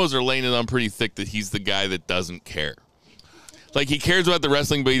promos are laying it on pretty thick that he's the guy that doesn't care. Like, he cares about the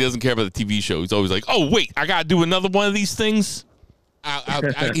wrestling, but he doesn't care about the TV show. He's always like, oh, wait, I got to do another one of these things?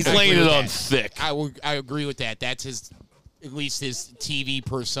 He's laying it on thick. I agree with that. That's at least his TV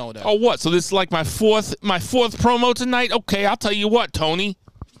persona. Oh, what? So this is like my fourth promo tonight? Okay, I'll tell you what, Tony.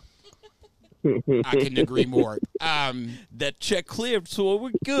 I couldn't agree more. That check cleared, so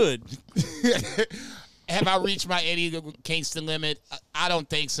we're good. Have I reached my Eddie Kingston limit? I don't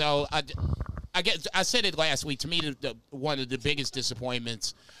think so. I said it last week. To me, one of the biggest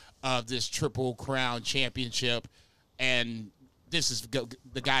disappointments of this Triple Crown Championship, and this is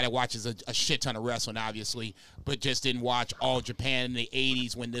the guy that watches a shit ton of wrestling, obviously, but just didn't watch All Japan in the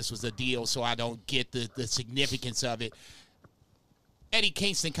 80s when this was a deal, so I don't get the significance of it. Eddie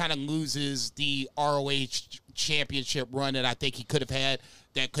Kingston kind of loses the ROH championship run that I think he could have had,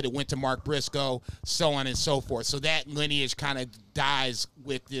 that could have went to Mark Briscoe, so on and so forth. So that lineage kind of dies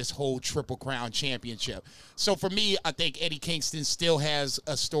with this whole Triple Crown championship. So for me, I think Eddie Kingston still has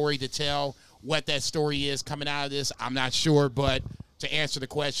a story to tell. What that story is coming out of this, I'm not sure, but to answer the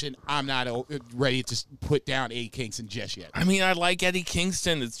question, I'm not ready to put down Eddie Kingston just yet. I mean, I like Eddie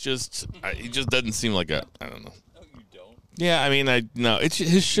Kingston. It's just, it just doesn't seem like I don't know. Yeah, I mean,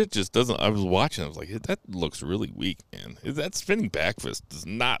 his shit just doesn't. I was watching. I was like, that looks really weak, man. That spinning back fist does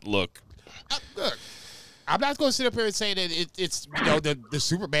not look. Look, I'm not going to sit up here and say that it's the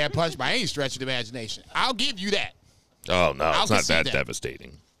Superman punch by any stretch of the imagination. I'll give you that. Oh no, it's not that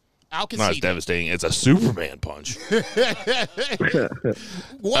devastating. I'll concede. Not as devastating. It's a Superman punch.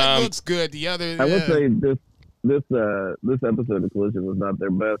 One looks good. The other. I will say this episode of Collision was not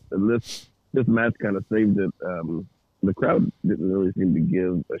their best, and this match kind of saved it. The crowd didn't really seem to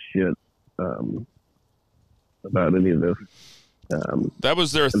give a shit about any of this. That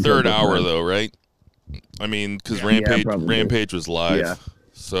was their third hour, though, right? I mean, because Rampage was live. Yeah.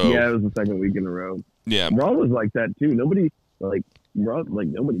 So yeah, it was the second week in a row. Yeah, Raw was like that too. Nobody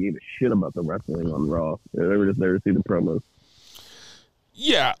nobody gave a shit about the wrestling on Raw. They were just there to see the promos.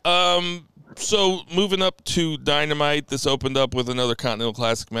 Yeah. So moving up to Dynamite, this opened up with another Continental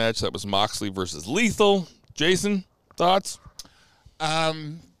Classic match. That was Moxley versus Lethal. Jason, thoughts?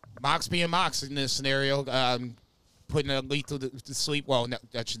 Mox being Mox in this scenario, putting a Lethal to sleep. Well, no,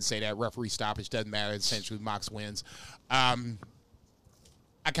 I shouldn't say that. Referee stoppage doesn't matter. Essentially, Mox wins.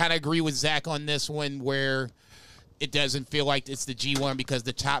 I kind of agree with Zach on this one, where it doesn't feel like it's the G1 because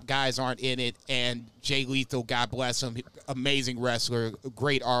the top guys aren't in it. And Jay Lethal, God bless him, amazing wrestler,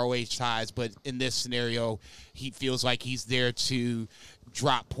 great ROH ties. But in this scenario, he feels like he's there to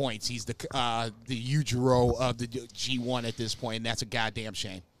drop points. He's the Yujiro of the G1 at this point, and that's a goddamn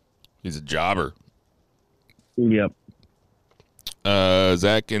shame. He's a jobber. Yep.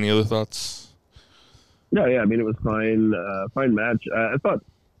 Zach, any other thoughts? No, yeah, I mean, it was fine. Fine match. I thought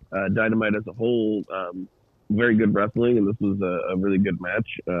Dynamite as a whole, very good wrestling, and this was a really good match.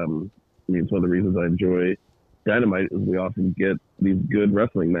 I mean, it's one of the reasons I enjoy Dynamite is we often get these good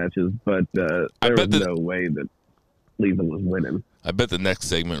wrestling matches, but there was no way that Lethal was winning. I bet the next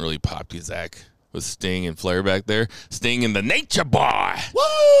segment really popped you, Zach, with Sting and Flair back there. Sting and the Nature Boy.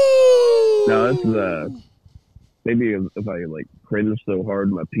 Woo! No, it's maybe if I cringe so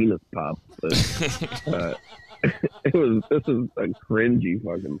hard my penis popped. But, this is a cringy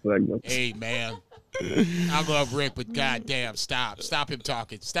fucking segment. Hey man, I love Rick, but goddamn, stop him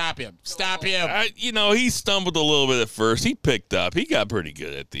talking, stop him. He stumbled a little bit at first. He picked up. He got pretty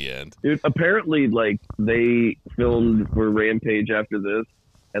good at the end. Dude, apparently, they filmed for Rampage after this,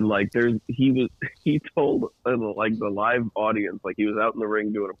 and he told the live audience, he was out in the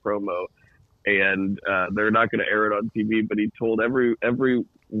ring doing a promo, and they're not going to air it on TV, but he told every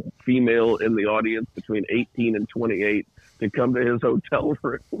female in the audience between 18 and 28 to come to his hotel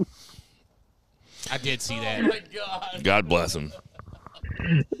room. I did see that. Oh my God. God bless him.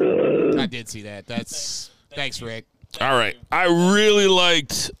 I did see that. Thanks, Rick. All right. I really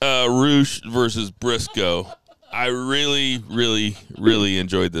liked Roosh versus Briscoe. I really, really, really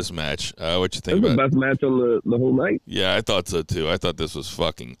enjoyed this match. What you think about it? It was the best match on the whole night. Yeah, I thought so too. I thought this was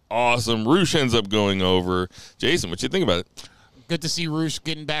fucking awesome. Roosh ends up going over. Jason, what you think about it? Good to see Roosh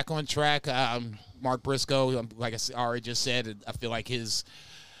getting back on track. Mark Briscoe, like I already just said, I feel like his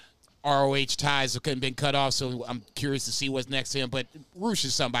ROH ties have been cut off, so I'm curious to see what's next to him. But Roosh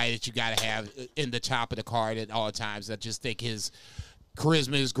is somebody that you got to have in the top of the card at all times. I just think his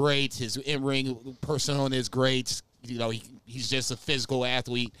charisma is great. His in-ring persona is great. You know, he's just a physical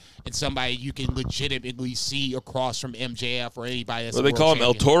athlete and somebody you can legitimately see across from MJF or anybody that's What do they call him?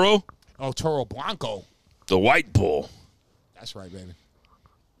 El Toro? El Toro Blanco. The White Bull. That's right, baby.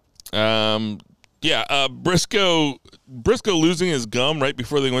 Briscoe losing his gum right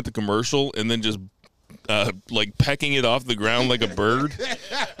before they went to commercial and then just like pecking it off the ground like a bird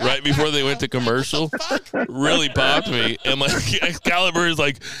right before they went to commercial really popped me. And like Excalibur is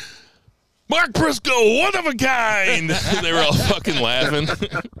like, Mark Briscoe, one of a kind. They were all fucking laughing.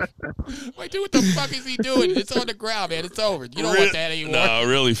 Wait, dude, what the fuck is he doing? It's on the ground, man. It's over. You don't want that anymore. No,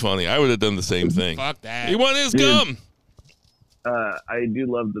 really funny. I would have done the same thing. Fuck that. He won his gum. I do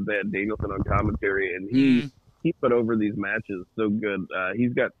love that they had Danielson on commentary, and he put over these matches so good.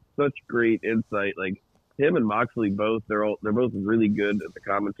 He's got such great insight. Like him and Moxley both, they're both really good at the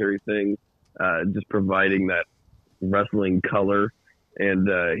commentary thing, just providing that wrestling color. And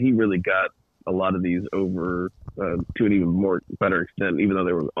he really got a lot of these over to an even more better extent, even though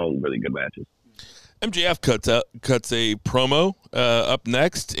they were all really good matches. MJF cuts a promo up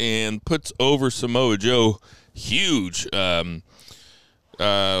next and puts over Samoa Joe huge.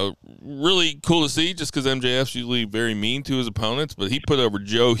 Really cool to see just because MJF's usually very mean to his opponents, but he put over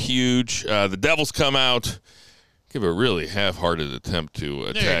Joe huge. The Devils come out, give a really half-hearted attempt to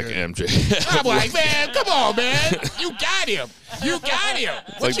attack MJF. I'm like, man, come on, man. You got him. You got him.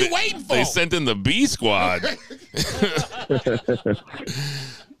 What you waiting for? They sent in the B squad.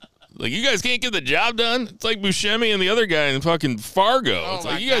 Like, you guys can't get the job done? It's like Buscemi and the other guy in fucking Fargo. Oh, it's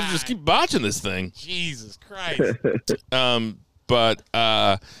like, you guys just keep botching this thing. Jesus Christ.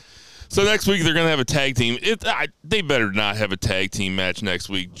 So next week they're going to have a tag team. They better not have a tag team match next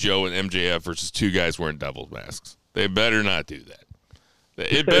week, Joe and MJF versus two guys wearing devil's masks. They better not do that.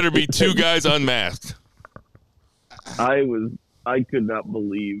 It better be two guys unmasked. I could not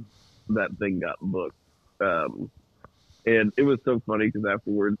believe that thing got booked. And it was so funny because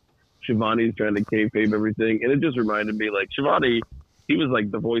afterwards, Shivani's trying to kayfabe everything. And it just reminded me, like, Shivani, he was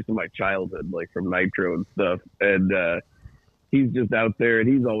like the voice of my childhood, like from Nitro and stuff. And he's just out there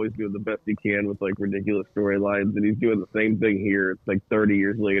and he's always doing the best he can with like ridiculous storylines. And he's doing the same thing here. It's like 30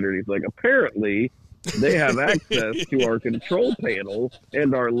 years later. And he's like, apparently they have access to our control panel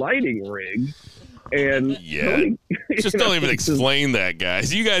and our lighting rig. And don't even explain that,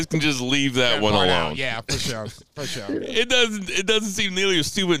 guys. You guys can just leave that one alone. Yeah, for sure. It doesn't seem nearly as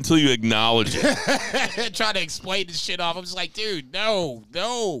stupid until you acknowledge it. Trying to explain this shit off. I'm just like, dude, no.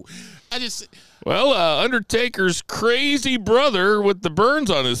 Undertaker's crazy brother with the burns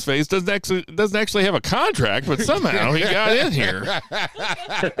on his face doesn't actually have a contract, but somehow he got in here.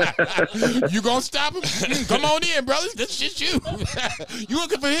 You gonna stop him? Come on in, brothers. This shit's you. You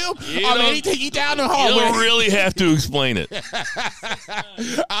looking for him? Man, he take you down the hallway. You don't really have to explain it.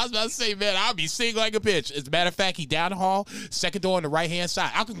 I was about to say, man, I'll be singing like a bitch. As a matter of fact, he down the hall, second door on the right-hand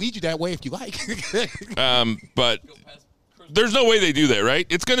side. I can lead you that way if you like. But there's no way they do that, right?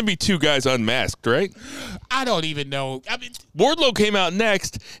 It's going to be two guys unmasked, right? I don't even know. I mean, Wardlow came out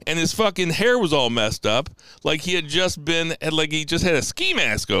next, and his fucking hair was all messed up, like he had just had a ski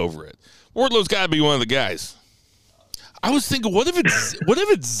mask over it. Wardlow's got to be one of the guys. I was thinking, what if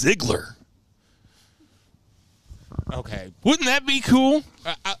it's Ziggler? Okay, wouldn't that be cool?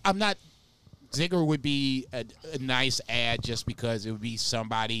 I'm not. Ziggler would be a nice ad just because it would be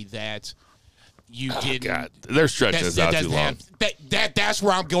somebody that you didn't. God, they're stretching this out too long. That's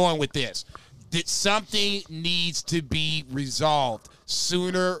where I'm going with this. That something needs to be resolved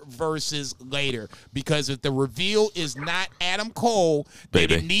sooner versus later, because if the reveal is not Adam Cole, then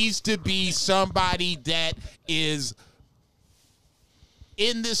it needs to be somebody that is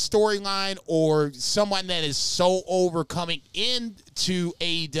in this storyline or someone that is so overcoming into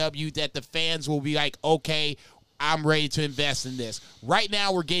AEW that the fans will be like, okay, I'm ready to invest in this. Right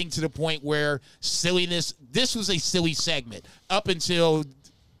now, we're getting to the point where this was a silly segment up until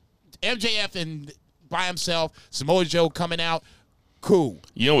MJF and by himself, Samoa Joe coming out, cool.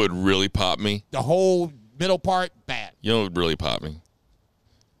 You know what would really pop me? The whole middle part, bad. You know what would really pop me?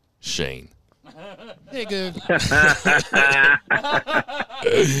 Shane. Nigga.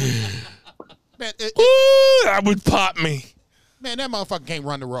 Man, that would pop me. Man, that motherfucker can't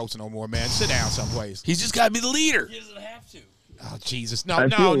run the ropes no more, man. Sit down someplace. He's just got to be the leader. He doesn't have to. Oh, Jesus. No.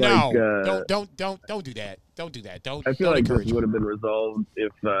 Like, Don't do that. Don't do that. I feel like this would have been resolved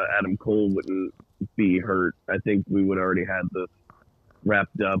if Adam Cole wouldn't be hurt. I think we would have already had this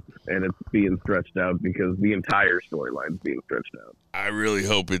wrapped up and it's being stretched out because the entire storyline's being stretched out. I really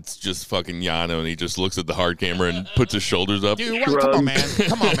hope it's just fucking Yano and he just looks at the hard camera and puts his shoulders up. Dude, come on, man.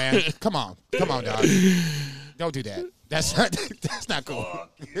 Come on, man. Come on, dog. Don't do that. That's not cool.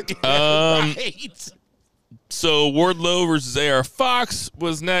 Right. So Wardlow versus AR Fox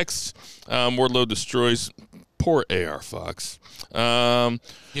was next. Wardlow destroys poor AR Fox.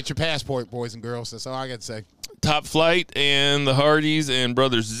 Get your passport, boys and girls. That's all I got to say. Top Flight and the Hardys and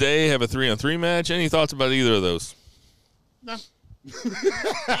Brothers Zay have a 3-on-3 match. Any thoughts about either of those? No.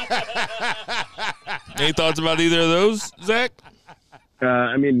 Any thoughts about either of those, Zach?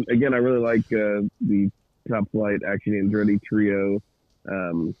 I mean, again, I really like the Top Flight Action Andretti trio.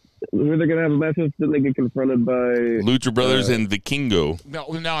 Were they going to have a match? Didn't they get confronted by Lucha Brothers and Vikingo? No,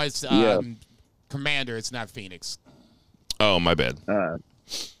 it's Commander. It's not Phoenix. Oh, my bad.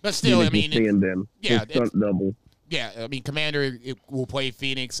 But still, I mean, yeah, stunt double. Yeah, I mean, Commander will play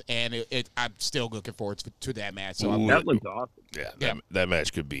Phoenix, and I'm still looking forward to that match. So that looks awesome. Yeah, that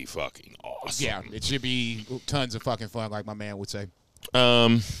match could be fucking awesome. Yeah, it should be tons of fucking fun, like my man would say.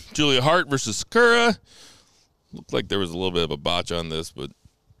 Julia Hart versus Sakura. Looked like there was a little bit of a botch on this, but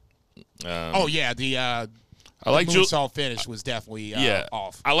the I like moonsault finish was definitely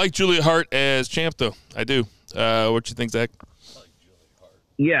off. I like Julia Hart as champ, though. I do. What you think, Zach?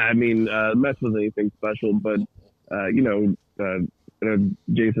 Yeah, I mean, the match wasn't anything special, but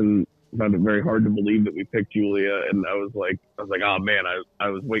Jason found it very hard to believe that we picked Julia, and I was like, oh man, I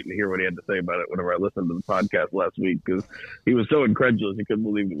was waiting to hear what he had to say about it whenever I listened to the podcast last week because he was so incredulous he couldn't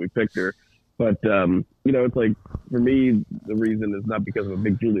believe that we picked her. But it's like for me, the reason is not because I'm a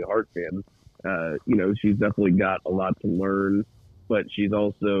big Julia Hart fan. She's definitely got a lot to learn, but she's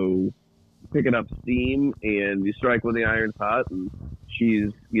also picking up steam, and you strike when the iron's hot, and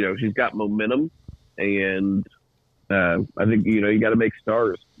she's got momentum, and I think you got to make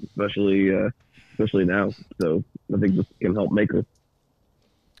stars, especially now. So I think this can help make her.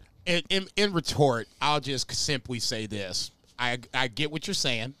 In retort, I'll just simply say this: I get what you're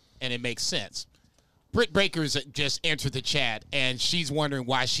saying, and it makes sense. Britt Baker's just entered the chat, and she's wondering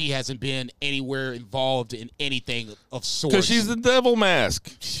why she hasn't been anywhere involved in anything of sorts. Because she's the devil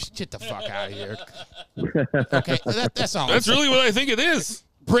mask. Get the fuck out of here. Okay, that's all. That's really what I think it is.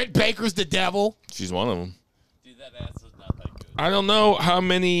 Britt Baker's the devil. She's one of them. Dude, that ass is not that good. I don't know how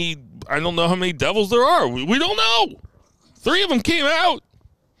many devils there are. We don't know. 3 of them came out.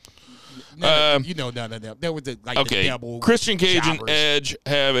 None of them. There was the devil. Christian Cage jobbers. and Edge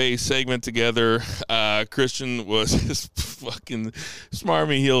have a segment together. Christian was his fucking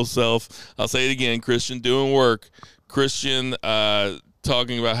smarmy heel self. I'll say it again. Christian doing work. Christian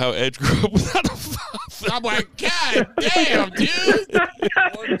talking about how Edge grew up without a father. I'm like, God damn, dude. I'm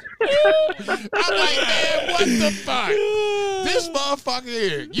like, man, what the fuck? This motherfucker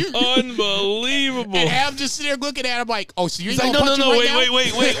here. Unbelievable. And I'm just sitting there looking at him like, oh, so you're He's going like, to punch him right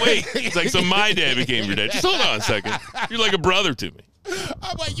wait. now? It's like, so my dad became your dad. Just hold on a second. You're like a brother to me.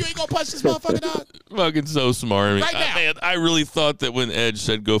 I'm like, you ain't going to punch this motherfucker, dog? Fucking so smart. Right now. Man, I really thought that when Edge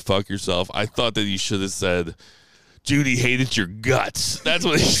said, go fuck yourself, I thought that he should have said, Judy hated your guts. That's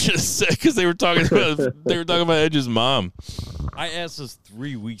what he should have said because they were talking about Edge's mom. I asked this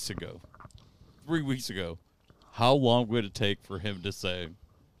 3 weeks ago. 3 weeks ago, how long would it take for him to say,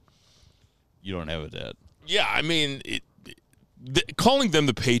 "You don't have a dad"? Yeah, I mean, calling them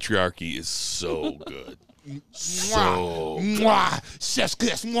the patriarchy is so good. So chef's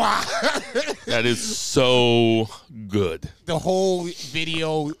kiss. Mwah. that is so good. The whole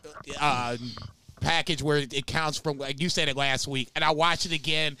video package where it counts from, like you said it last week, and I watched it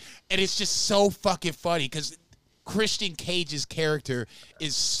again, and it's just so fucking funny because Christian Cage's character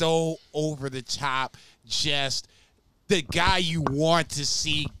is so over the top, just the guy you want to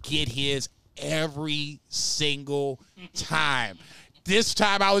see get his every single time. This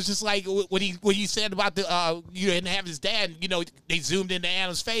time I was just like, when he said about the you didn't have his dad, they zoomed into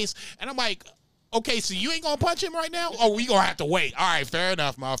Adam's face, and I'm like, okay, so you ain't gonna punch him right now? Oh, we gonna have to wait. All right, fair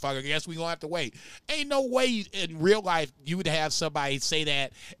enough, motherfucker. Guess we gonna have to wait. Ain't no way in real life you would have somebody say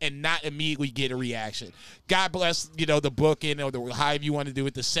that and not immediately get a reaction. God bless, the booking or however you want to do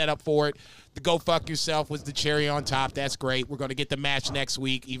it, the setup for it. The go fuck yourself was the cherry on top. That's great. We're gonna get the match next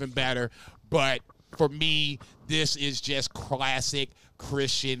week, even better. But for me, this is just classic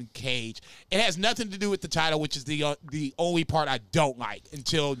Christian Cage. It has nothing to do with the title, which is the only part I don't like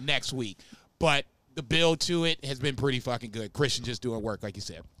until next week. But the build to it has been pretty fucking good. Christian just doing work, like you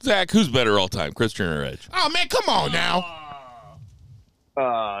said. Zach, who's better all time, Christian or Edge? Oh, man, come on now.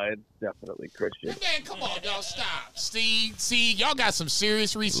 It's definitely Christian. Man, come on, y'all, stop. See, y'all got some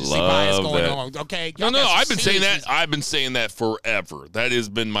serious recency Love bias going that. on. Okay, No, Y'all got some I've been saying serious that. I've been saying that forever. That has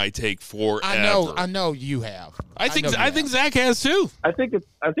been my take forever. I know you have. I think know you have. Zach has too. I think it's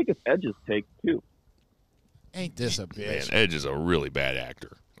Edge's take too. Ain't this a Man, bitch? Edge is a really bad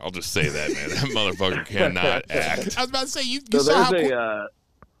actor. I'll just say that, man. That motherfucker cannot act. I was about to say you So saw how.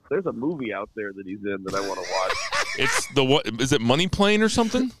 there's a movie out there that he's in that I want to watch. It's the what? Is it Money Plane or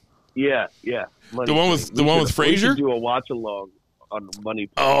something? Yeah. The one with Frasier? We should do a watch along on Money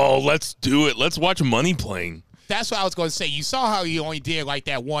Plane. Oh, let's do it. Let's watch Money Plane. That's what I was going to say. You saw how he only did like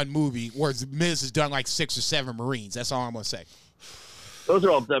that one movie, whereas Miz has done like 6 or 7 Marines. That's all I'm going to say. Those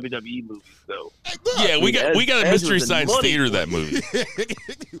are all WWE movies, though. Yeah, we got a Edge Mystery was in Science Money Theater that movie.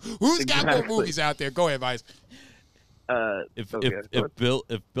 Who's got more Exactly. movies out there? Go ahead, Vice. If Okay.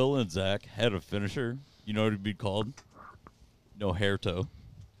 Bill and Zach had a finisher, you know what it'd be called? No hair toe.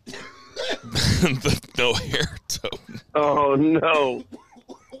 The no hair tone. Oh no!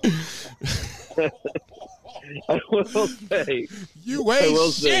 I will say You I ain't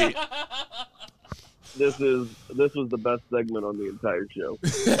will shit. say this was the best segment on the entire show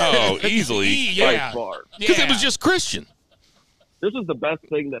Oh, easily. Yeah. by far. Because Yeah. it was just Christian. This is the best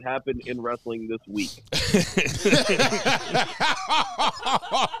thing that happened in wrestling this week.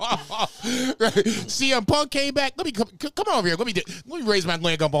 CM Punk came back. Let me come over here. Let me raise my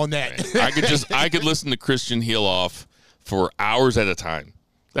leg up on that. I could listen to Christian heel off for hours at a time.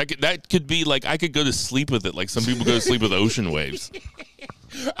 That could be like I could go to sleep with it, like some people go to sleep with ocean waves.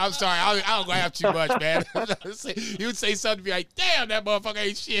 I'm sorry. I don't laugh too much, man. He would say something to be like, "Damn, that motherfucker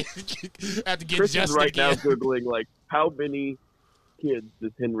ain't shit." Have to get Chris is Justin right again. now googling like how many kids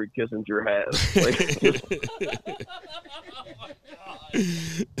does Henry Kissinger have? Like,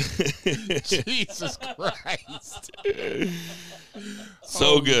 Jesus Christ.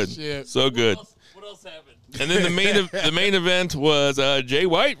 So Oh, good, shit. so good. What else happened? And then the main event was Jay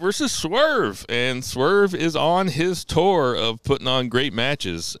White versus Swerve, and Swerve is on his tour of putting on great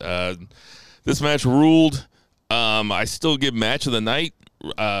matches. This match ruled. I still give match of the night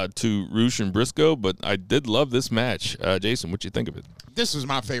to Roosh and Briscoe, but I did love this match. Jason, what you think of it? This was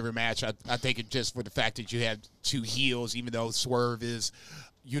my favorite match. I think it just for the fact that you had 2 heels, even though Swerve is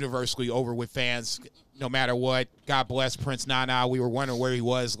universally over with fans no matter what. God bless Prince Nana. We were wondering where he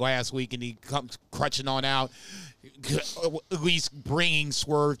was last week, and he comes crutching on out, at least bringing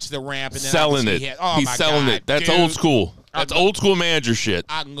Swerve to the ramp. And then Selling obviously it. He's He's selling God, it. That's dude. old school. That's old school manager shit.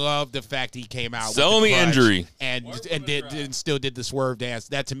 I love the fact he came out Selling with the crutch injury. and still did the Swerve dance.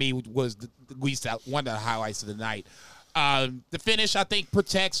 That to me was at least one of the highlights of the night. The finish I think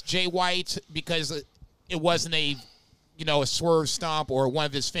protects Jay White because it wasn't a Swerve stomp or one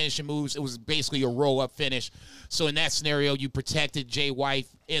of his finishing moves. It was basically a roll up finish. So in that scenario, you protected Jay White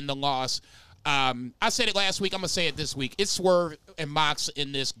in the loss. I said it last week. I'm gonna say it this week. It's Swerve and Mox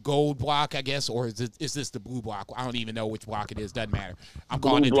in this gold block, I guess, or is this the blue block? I don't even know which block it is. Doesn't matter. I'm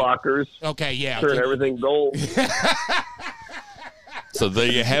calling blue it. blockers. Okay, yeah. Turn everything gold. So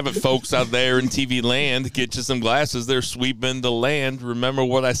there you have it, folks out there in TV land. Get you some glasses. They're sweeping the land. Remember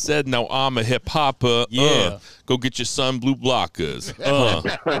what I said? Now I'm a hip hopper. Yeah. Go get your son blue blockers.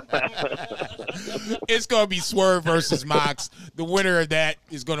 It's gonna be Swerve versus Mox. The winner of that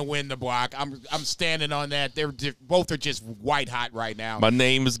is gonna win the block. I'm standing on that. Both are just white hot right now. My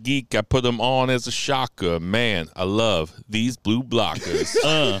name is Geek. I put them on as a shocker. Man, I love these blue blockers.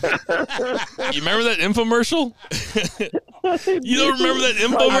 You remember that infomercial? You don't remember that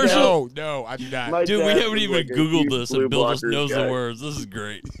infomercial? No, I do not. My Dude, we dad haven't was even like a Googled huge this, blue and Bill just blockers knows guy. the words. This is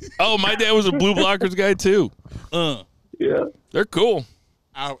great. Oh, my dad was a blue blockers guy too. Yeah. They're cool.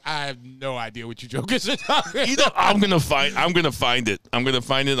 I have no idea what you're joking about. I'm gonna find it. I'm gonna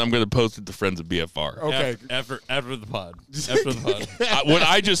post it to friends of BFR. Okay. After the pod. After the pod. What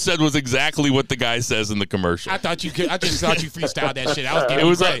I just said was exactly what the guy says in the commercial. I just thought you freestyled that shit. I was It giving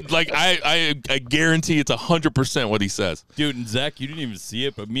was you credit. like I guarantee it's 100% what he says. Dude, and Zach, you didn't even see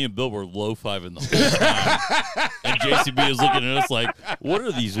it, but me and Bill were low-fiving the whole time. And JCB is looking at us like, what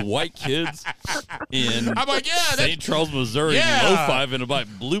are these white kids in I'm like, yeah, that's St. Charles, Missouri Yeah. low-fiving about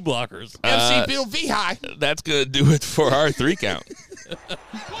blue blockers? MC Bill V High. That's gonna do it for our 3 count.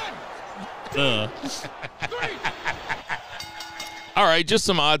 All right, just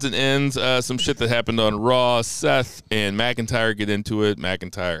some odds and ends. Some shit that happened on Raw. Seth and McIntyre get into it.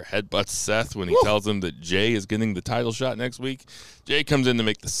 McIntyre headbutts Seth when he tells him that Jay is getting the title shot next week. Jay comes in to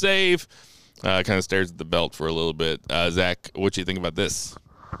make the save. Kind of stares at the belt for a little bit. Zach, what do you think about this?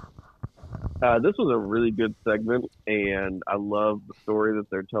 This was a really good segment, and I love the story that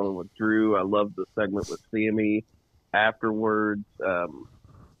they're telling with Drew. I love the segment with Sammy. afterwards.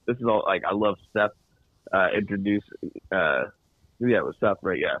 This is all like I love Seth introducing. It was Seth,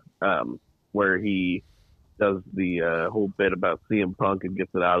 right? Yeah, where he does the whole bit about CM Punk and gets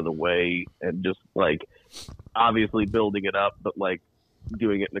it out of the way, and just like obviously building it up, but like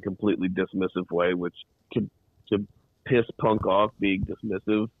doing it in a completely dismissive way, which to piss Punk off being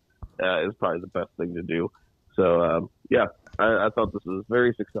dismissive is probably the best thing to do. So yeah, I thought this was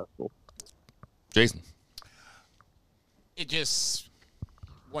very successful. Jason, it just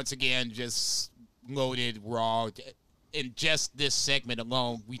once again just loaded raw. In just this segment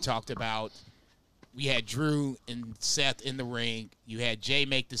alone, we talked about. We had Drew and Seth in the ring. You had Jay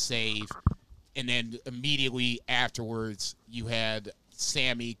make the save. And then immediately afterwards, you had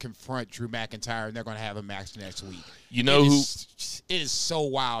Sammy confront Drew McIntyre, and they're going to have a match next week. You know It is so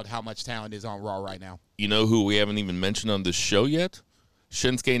wild how much talent is on Raw right now. You know who we haven't even mentioned on this show yet?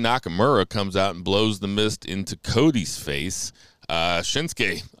 Shinsuke Nakamura comes out and blows the mist into Cody's face.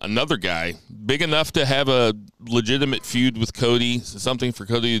 Shinsuke, another guy, big enough to have a legitimate feud with Cody, something for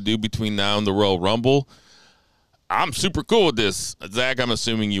Cody to do between now and the Royal Rumble. I'm super cool with this. Zach, I'm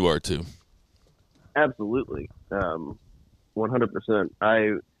assuming you are too. Absolutely. 100%.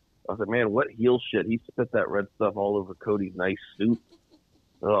 I was like, man, what heel shit? He spit that red stuff all over Cody's nice suit.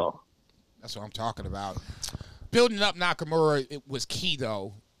 Oh. That's what I'm talking about. Building up Nakamura, it was key,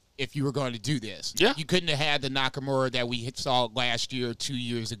 though, if you were going to do this. Yeah. You couldn't have had the Nakamura that we saw last year, 2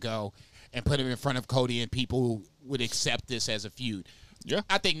 years ago, and put him in front of Cody, and people would accept this as a feud. Yeah.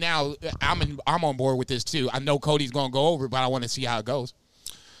 I think now I'm on board with this, too. I know Cody's going to go over, but I want to see how it goes.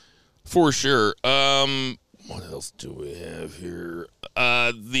 For sure. What else do we have here?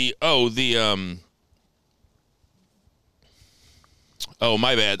 Oh,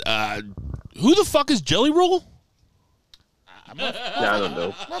 my bad. Who the fuck is Jelly Roll? Yeah, I don't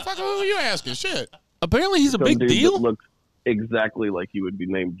know. Motherfucker, who are you asking? Shit. Apparently he's a Some big dude deal. that looks exactly like he would be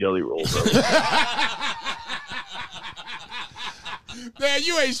named Jelly Roll. Man,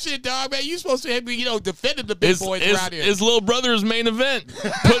 you ain't shit, dog. Man, you supposed to be, defending the big boys around here. His little brother's main event,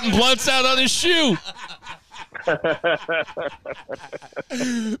 putting blunts out on his shoe.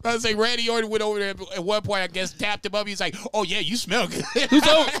 I was like, Randy Orton went over there at one point, I guess, tapped him up. He's like, oh, yeah, you smell good. Who's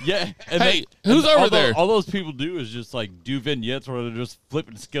over? Yeah. Hey, who's over there? All those people do is just like do vignettes where they're just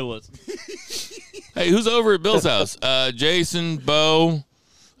flipping skillets. Hey, who's over at Bill's house? Jason, Bo,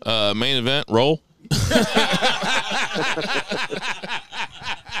 main event, roll.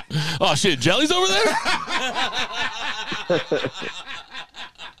 Oh, shit, Jelly's over there?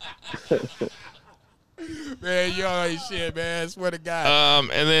 Man, you ain't shit, man. I swear to God.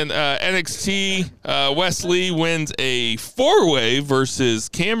 And then NXT, Wesley wins a four-way versus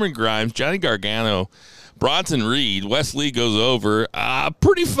Cameron Grimes, Johnny Gargano, Bronson Reed. Wesley goes over.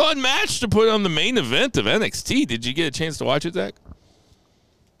 Pretty fun match to put on the main event of NXT. Did you get a chance to watch it, Zach?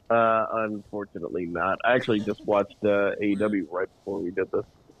 Unfortunately not. I actually just watched AEW right before we did this.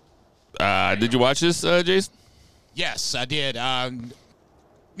 Did you watch this, Jason? Yes, I did.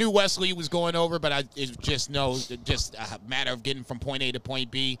 Knew Wesley was going over, but it just a matter of getting from point A to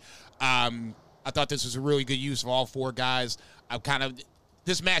point B. I thought this was a really good use of all four guys.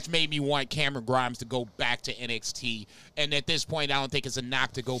 This match made me want Cameron Grimes to go back to NXT, and at this point, I don't think it's a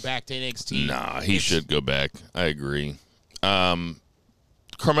knock to go back to NXT. Nah, he should go back. I agree.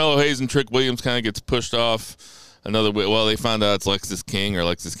 Carmelo Hayes and Trick Williams kind of gets pushed off another way. Well, they found out it's Lexis King, or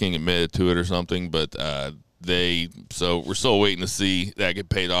Lexis King admitted to it or something, but so we're still waiting to see that get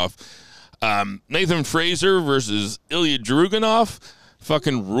paid off. Nathan Fraser versus Ilya Dragunov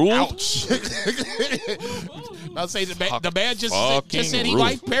fucking ruled. Ouch. I'll say the man just said he ruled.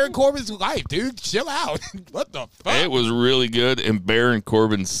 liked Baron Corbin's life, dude. Chill out. What the fuck? It was really good, and Baron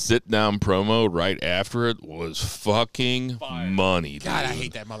Corbin's sit-down promo right after it was fucking money, dude. God, I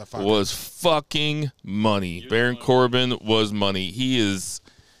hate that motherfucker. Was fucking money. Baron Corbin was money. He is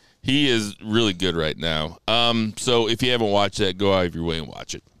really good right now. So if you haven't watched that, go out of your way and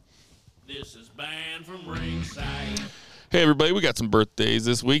watch it. This is banned from ringside. Hey, everybody, we got some birthdays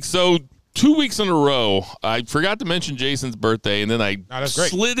this week. So 2 weeks in a row, I forgot to mention Jason's birthday, and then I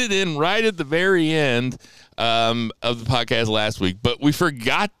slid it in right at the very end of the podcast last week. But we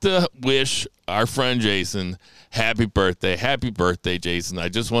forgot to wish our friend Jason happy birthday. Happy birthday, Jason. I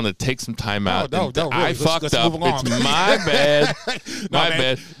just want to take some time out. No, really. I fucked up. It's my bad. My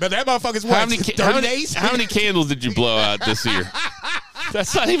bad. But that motherfucker's what? 30 days? How many candles did you blow out this year?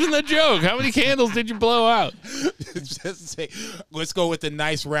 That's not even the joke. How many candles did you blow out? Just say, let's go with the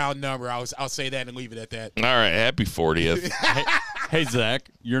nice round number. I'll say that and leave it at that. All right. Happy 40th. Hey, Zach,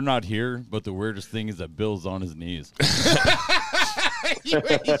 you're not here, but the weirdest thing is that Bill's on his knees. You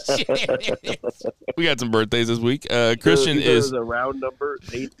ain't shit. We got some birthdays this week. Christian Either is a round number,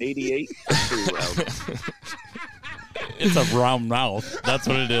 88. Pretty round. It's a round mouth. That's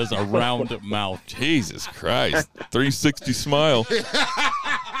what it is, a round mouth. Jesus Christ, 360 smile.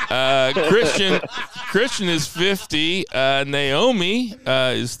 Christian is 50. Naomi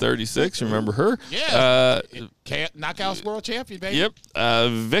is 36. Remember her? Yeah. Knockouts world champion, baby. Yep.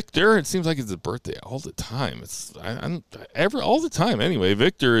 Victor, it seems like it's his birthday all the time. It's all the time. Anyway,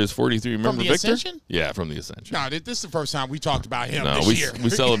 Victor is 43. Remember From the Victor? Ascension? Yeah, from the Ascension. No, this is the first time we talked about him No, this year. we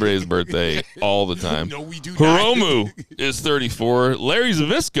celebrate his birthday all the time. No, we do not. Hiromu is 34. Larry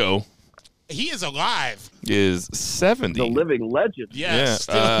Zbyszko He is alive. is 70. The living legend. Yes.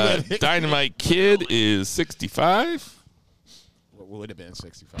 Yeah. Still Dynamite Kid is 65. What would it have been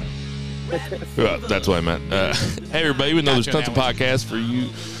 65? Well, that's what I meant. Hey, everybody, we know there's tons of podcasts for you.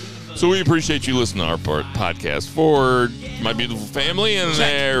 So we appreciate you listening to our podcast. For my beautiful family in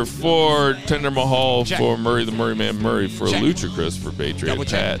there, for Tender Mahal, for Murray the Murray Man Murray, for Lucha Chris, for Patriot Double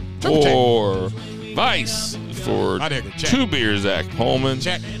check. Pat, Triple check. for Vice, for My nigga, check. Two Beers Zach Pullman,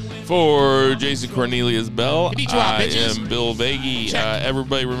 Check. for Jason Cornelius Bell. Can you drop I bitches? am Bill Vagey. Check.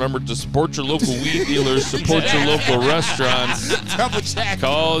 Everybody remember to support your local weed dealers, support your local restaurants. Double check.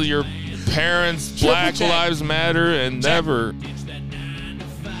 Call your parents, Black check. Lives Matter, and Check. never,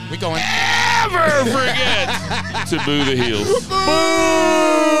 We going. ever forget to boo the heels.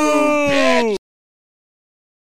 Bitch.